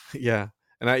 Yeah.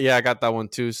 And I got that one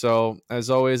too. So as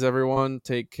always, everyone,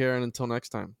 take care, and until next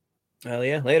time. Hell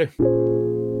yeah, later.